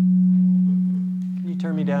 Can you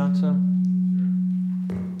turn me down some?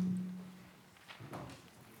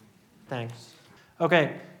 Thanks.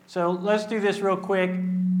 Okay, so let's do this real quick.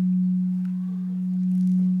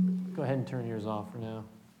 Go ahead and turn yours off for now.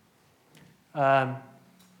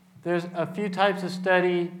 There's a few types of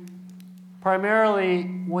study. Primarily,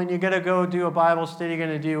 when you're going to go do a Bible study, you're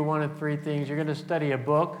going to do one of 3 things. You're going to study a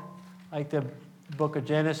book, like the book of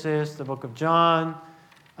Genesis, the book of John.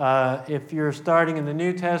 If you're starting in the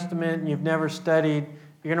New Testament and you've never studied,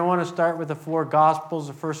 you're going to want to start with the 4 Gospels,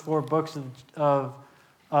 the first 4 books of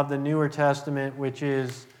the Newer Testament, which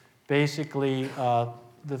is basically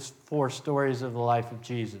the 4 stories of the life of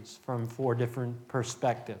Jesus from 4 different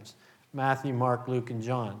perspectives: Matthew, Mark, Luke, and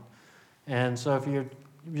John. And so if you're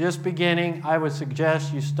just beginning, I would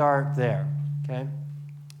suggest you start there, okay?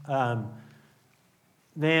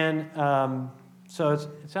 So it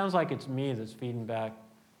sounds like it's me that's feeding back.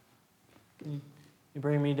 Can you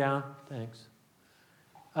bring me down? Thanks.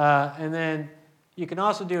 And then you can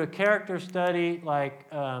also do a character study like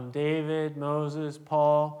David, Moses,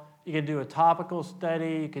 Paul. You can do a topical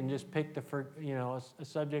study. You can just pick a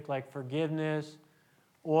subject like forgiveness,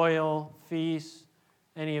 oil, feasts,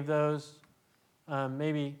 any of those.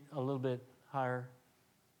 Maybe a little bit higher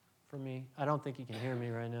for me. I don't think you can hear me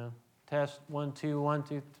right now. Test 1 2 1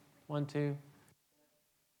 2 1 2.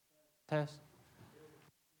 Test.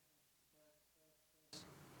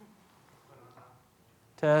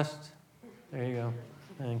 Test. There you go.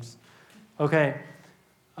 Thanks. Okay.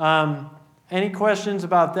 Any questions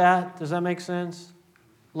about that? Does that make sense?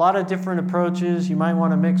 A lot of different approaches. You might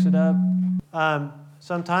want to mix it up.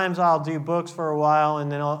 Sometimes I'll do books for a while,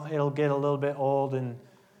 and then it'll get a little bit old and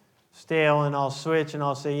stale, and I'll switch, and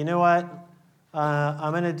I'll say, you know what?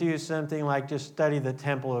 I'm going to do something like just study the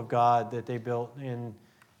temple of God that they built in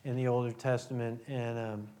the Older Testament,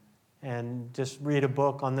 and just read a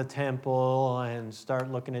book on the temple and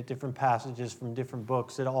start looking at different passages from different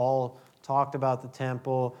books that all talked about the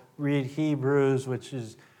temple. Read Hebrews, which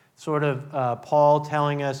is sort of Paul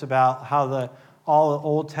telling us about how all the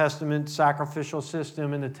Old Testament sacrificial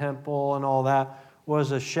system in the temple and all that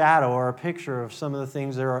was a shadow or a picture of some of the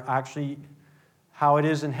things that are actually how it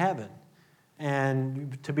is in heaven.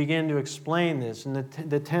 And to begin to explain this, and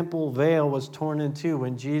the temple veil was torn in two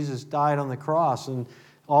when Jesus died on the cross, and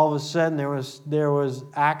all of a sudden there was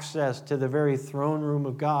access to the very throne room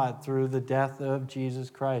of God through the death of Jesus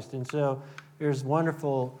Christ. And so there's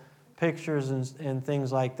wonderful pictures and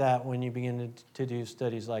things like that when you begin to do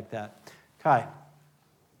studies like that. Kai.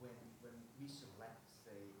 When we select,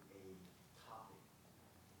 say, a topic,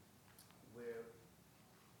 where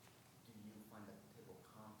do you find the table of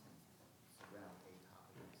contents around a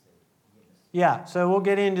topic and say, yes? Yeah, so we'll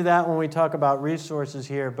get into that when we talk about resources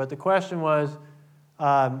here. But the question was,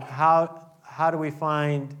 how do we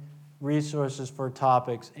find resources for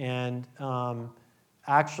topics? And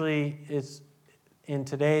actually, it's in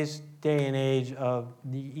today's day and age of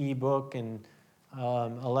the e-book and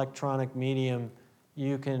electronic medium,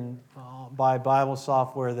 you can buy Bible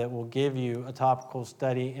software that will give you a topical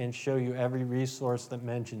study and show you every resource that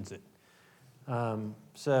mentions it.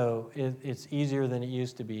 So it's easier than it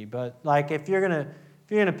used to be. But like if you're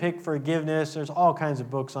gonna pick forgiveness, there's all kinds of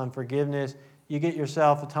books on forgiveness. You get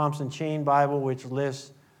yourself a Thompson Chain Bible, which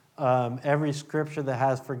lists every scripture that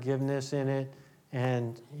has forgiveness in it,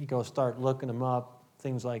 and you go start looking them up,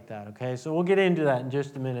 things like that. Okay, so we'll get into that in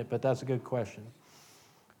just a minute, but that's a good question.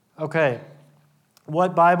 Okay,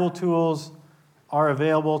 what Bible tools are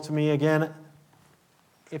available to me? Again,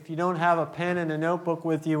 if you don't have a pen and a notebook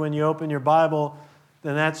with you when you open your Bible,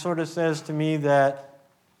 then that sort of says to me that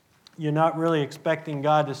you're not really expecting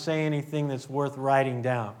God to say anything that's worth writing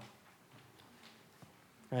down.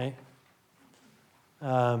 Right?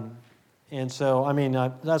 And so, I mean,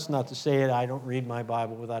 that's not to say that I don't read my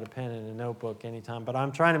Bible without a pen and a notebook anytime, but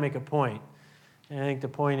I'm trying to make a point. And I think the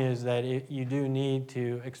point is that you do need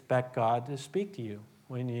to expect God to speak to you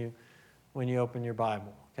when you open your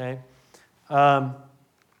Bible, okay?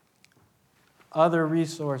 Other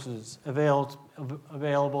resources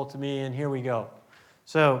available to me, and here we go.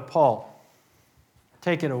 So, Paul,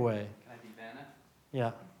 take it away. Can I be Vanna?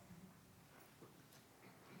 Yeah.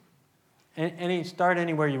 Start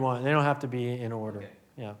anywhere you want. They don't have to be in order. Okay.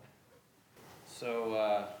 Yeah.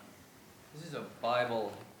 So this is a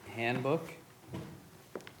Bible handbook,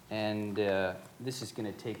 and this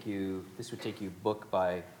would take you book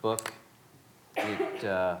by book.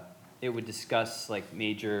 It would discuss like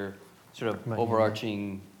major sort of Right.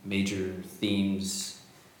 overarching major themes.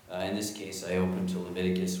 In this case, I open to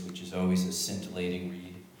Leviticus, which is always a scintillating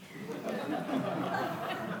read.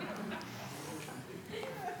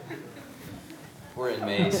 We're in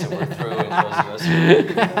May, so we're through it, those of us.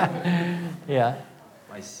 Yeah.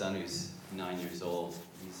 My son, who's 9 years old,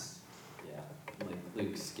 like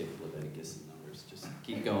Luke skipped Leviticus and Numbers. Just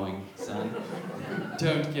keep going, son.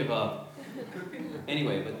 Don't give up.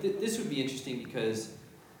 Anyway, but this would be interesting because,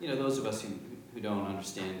 those of us who don't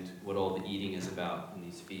understand what all the eating is about in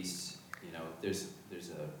these feasts, there's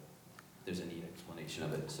a neat explanation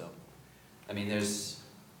of it. So,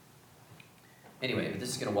 anyway, this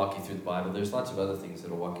is going to walk you through the Bible. There's lots of other things that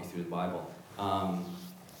will walk you through the Bible.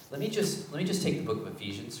 Let me just take the book of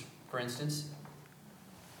Ephesians, for instance,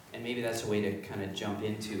 and maybe that's a way to kind of jump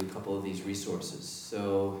into a couple of these resources.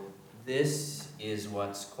 So this is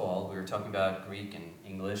what's called, we were talking about Greek and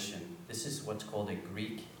English, and this is what's called a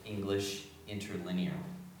Greek-English interlinear.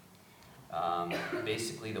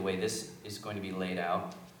 Basically, the way this is going to be laid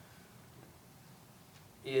out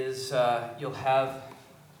is you'll have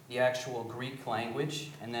the actual Greek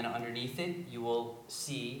language, and then underneath it, you will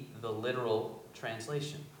see the literal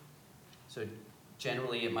translation. So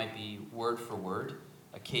generally, it might be word for word.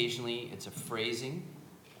 Occasionally, it's a phrasing,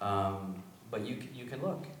 but you can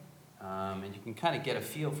look, and you can kind of get a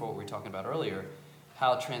feel for what we were talking about earlier,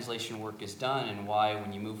 how translation work is done, and why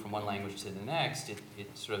when you move from one language to the next, it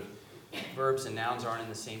sort of verbs and nouns aren't in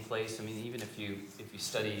the same place. I mean, even if you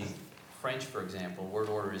study French, for example, word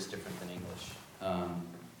order is different than English.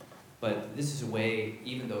 But this is a way,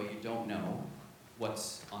 even though you don't know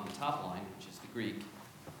what's on the top line, which is the Greek,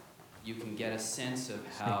 you can get a sense of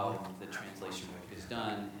how the translation work is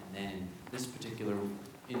done. And then this particular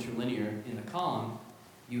interlinear in the column,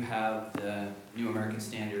 you have the New American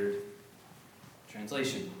Standard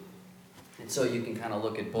translation. And so you can kind of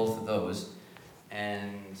look at both of those,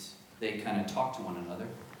 and they kind of talk to one another.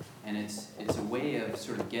 And it's a way of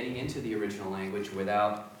sort of getting into the original language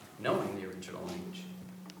without knowing the original language.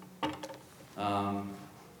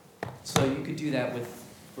 So you could do that with,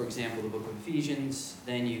 for example, the book of Ephesians.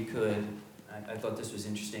 Then you could, I thought this was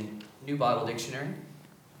interesting, New Bible Dictionary.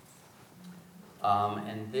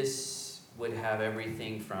 And this would have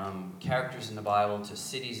everything from characters in the Bible to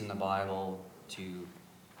cities in the Bible to,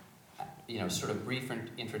 sort of brief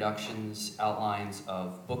introductions, outlines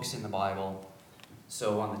of books in the Bible.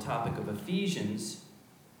 So on the topic of Ephesians,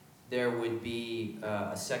 there would be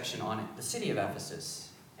a section on the city of Ephesus.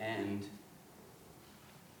 And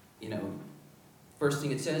first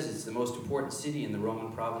thing it says, it's the most important city in the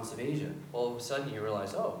Roman province of Asia. All of a sudden you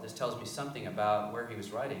realize, oh, this tells me something about where he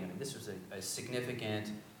was writing. I mean, this was a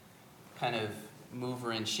significant kind of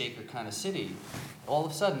mover and shaker kind of city. All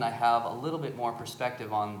of a sudden I have a little bit more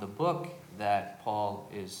perspective on the book that Paul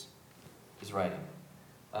is writing.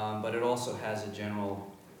 But it also has a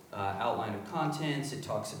general outline of contents. It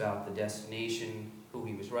talks about the destination, who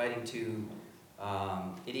he was writing to.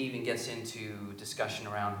 It even gets into discussion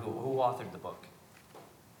around who authored the book.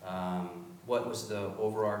 What was the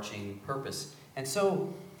overarching purpose? And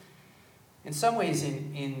so, in some ways,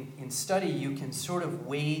 in study, you can sort of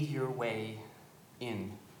wade your way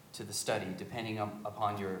in to the study, depending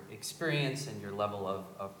upon your experience and your level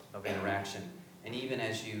of interaction. And even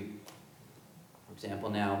as you, for example,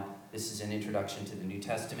 now, this is an introduction to the New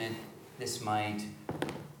Testament. This might,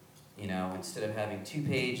 instead of having 2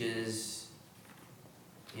 pages,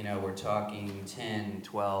 we're talking 10,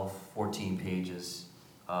 12, 14 pages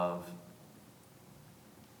of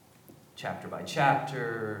chapter by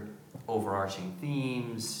chapter, overarching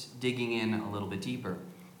themes, digging in a little bit deeper.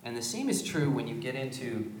 And the same is true when you get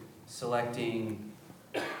into selecting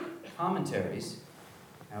commentaries.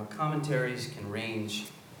 Now, commentaries can range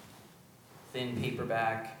thin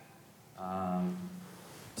paperback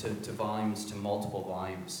to volumes, to multiple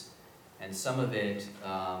volumes. And some of it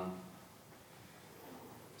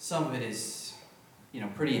is,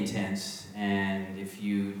 pretty intense, and if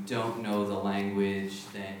you don't know the language,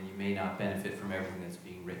 then you may not benefit from everything that's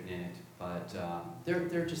being written in it. But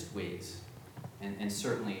there are just ways, and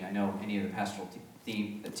certainly I know any of the pastoral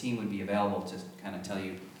team would be available to kind of tell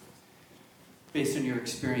you, based on your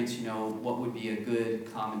experience, what would be a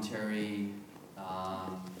good commentary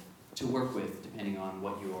to work with, depending on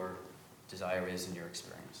what your desire is and your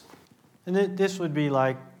experience. And this would be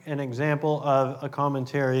like an example of a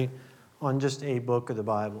commentary on just a book of the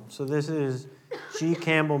Bible. So this is G.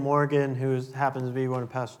 Campbell Morgan, who happens to be one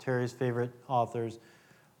of Pastor Terry's favorite authors,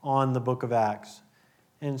 on the book of Acts.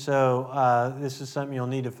 And so this is something you'll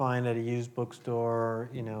need to find at a used bookstore,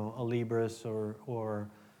 a Libris or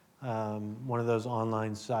one of those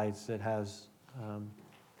online sites that has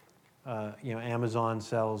Amazon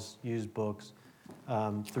sells used books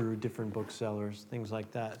through different booksellers, things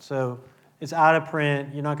like that. So it's out of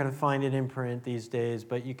print. You're not going to find it in print these days,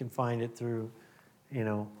 but you can find it through,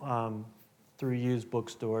 through used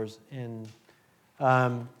bookstores. And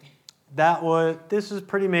this is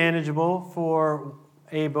pretty manageable for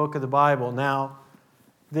a book of the Bible. Now,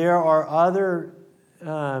 there are other,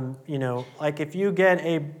 like if you get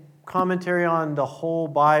a commentary on the whole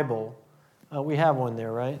Bible, we have one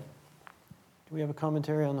there, right? Do we have a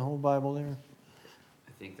commentary on the whole Bible there?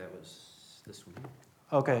 I think that was this one.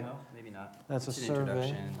 Okay. No, maybe not. That's It's a an survey,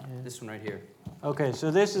 introduction. yeah. This one right here. Okay,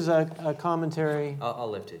 so this is a commentary. I'll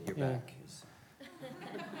lift it. Your Yeah. back is.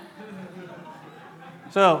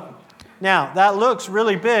 So now that looks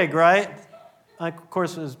really big, right? Of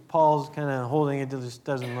course, as Paul's kind of holding it, it just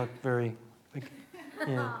doesn't look very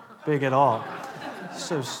big at all. It's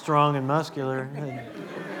so strong and muscular.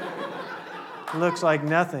 It looks like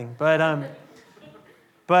nothing. But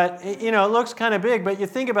it looks kind of big. But you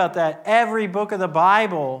think about that. Every book of the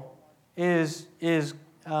Bible is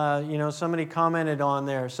somebody commented on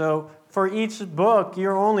there. So for each book,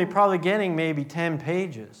 you're only probably getting maybe 10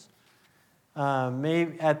 pages.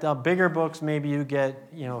 Maybe at the bigger books, maybe you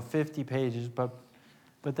get 50 pages, but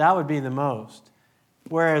that would be the most.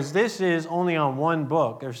 Whereas this is only on one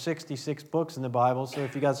book. There's 66 books in the Bible, so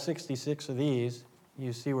if you got 66 of these,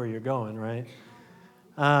 you see where you're going, right?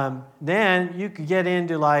 Then you could get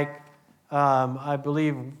into I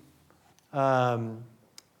believe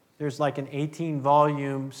there's like an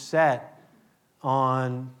 18-volume set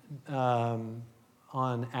on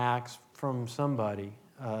Acts from somebody.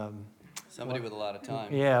 Somebody with a lot of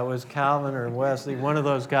time. Yeah, it was Calvin or Wesley, one of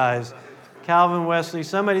those guys. Calvin, Wesley,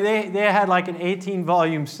 somebody, they had like an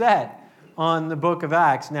 18-volume set on the book of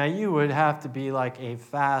Acts. Now, you would have to be like a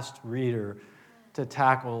fast reader to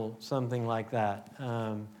tackle something like that.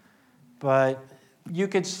 But you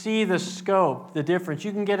could see the scope, the difference.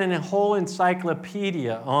 You can get a whole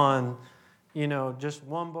encyclopedia on, just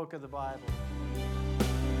one book of the Bible.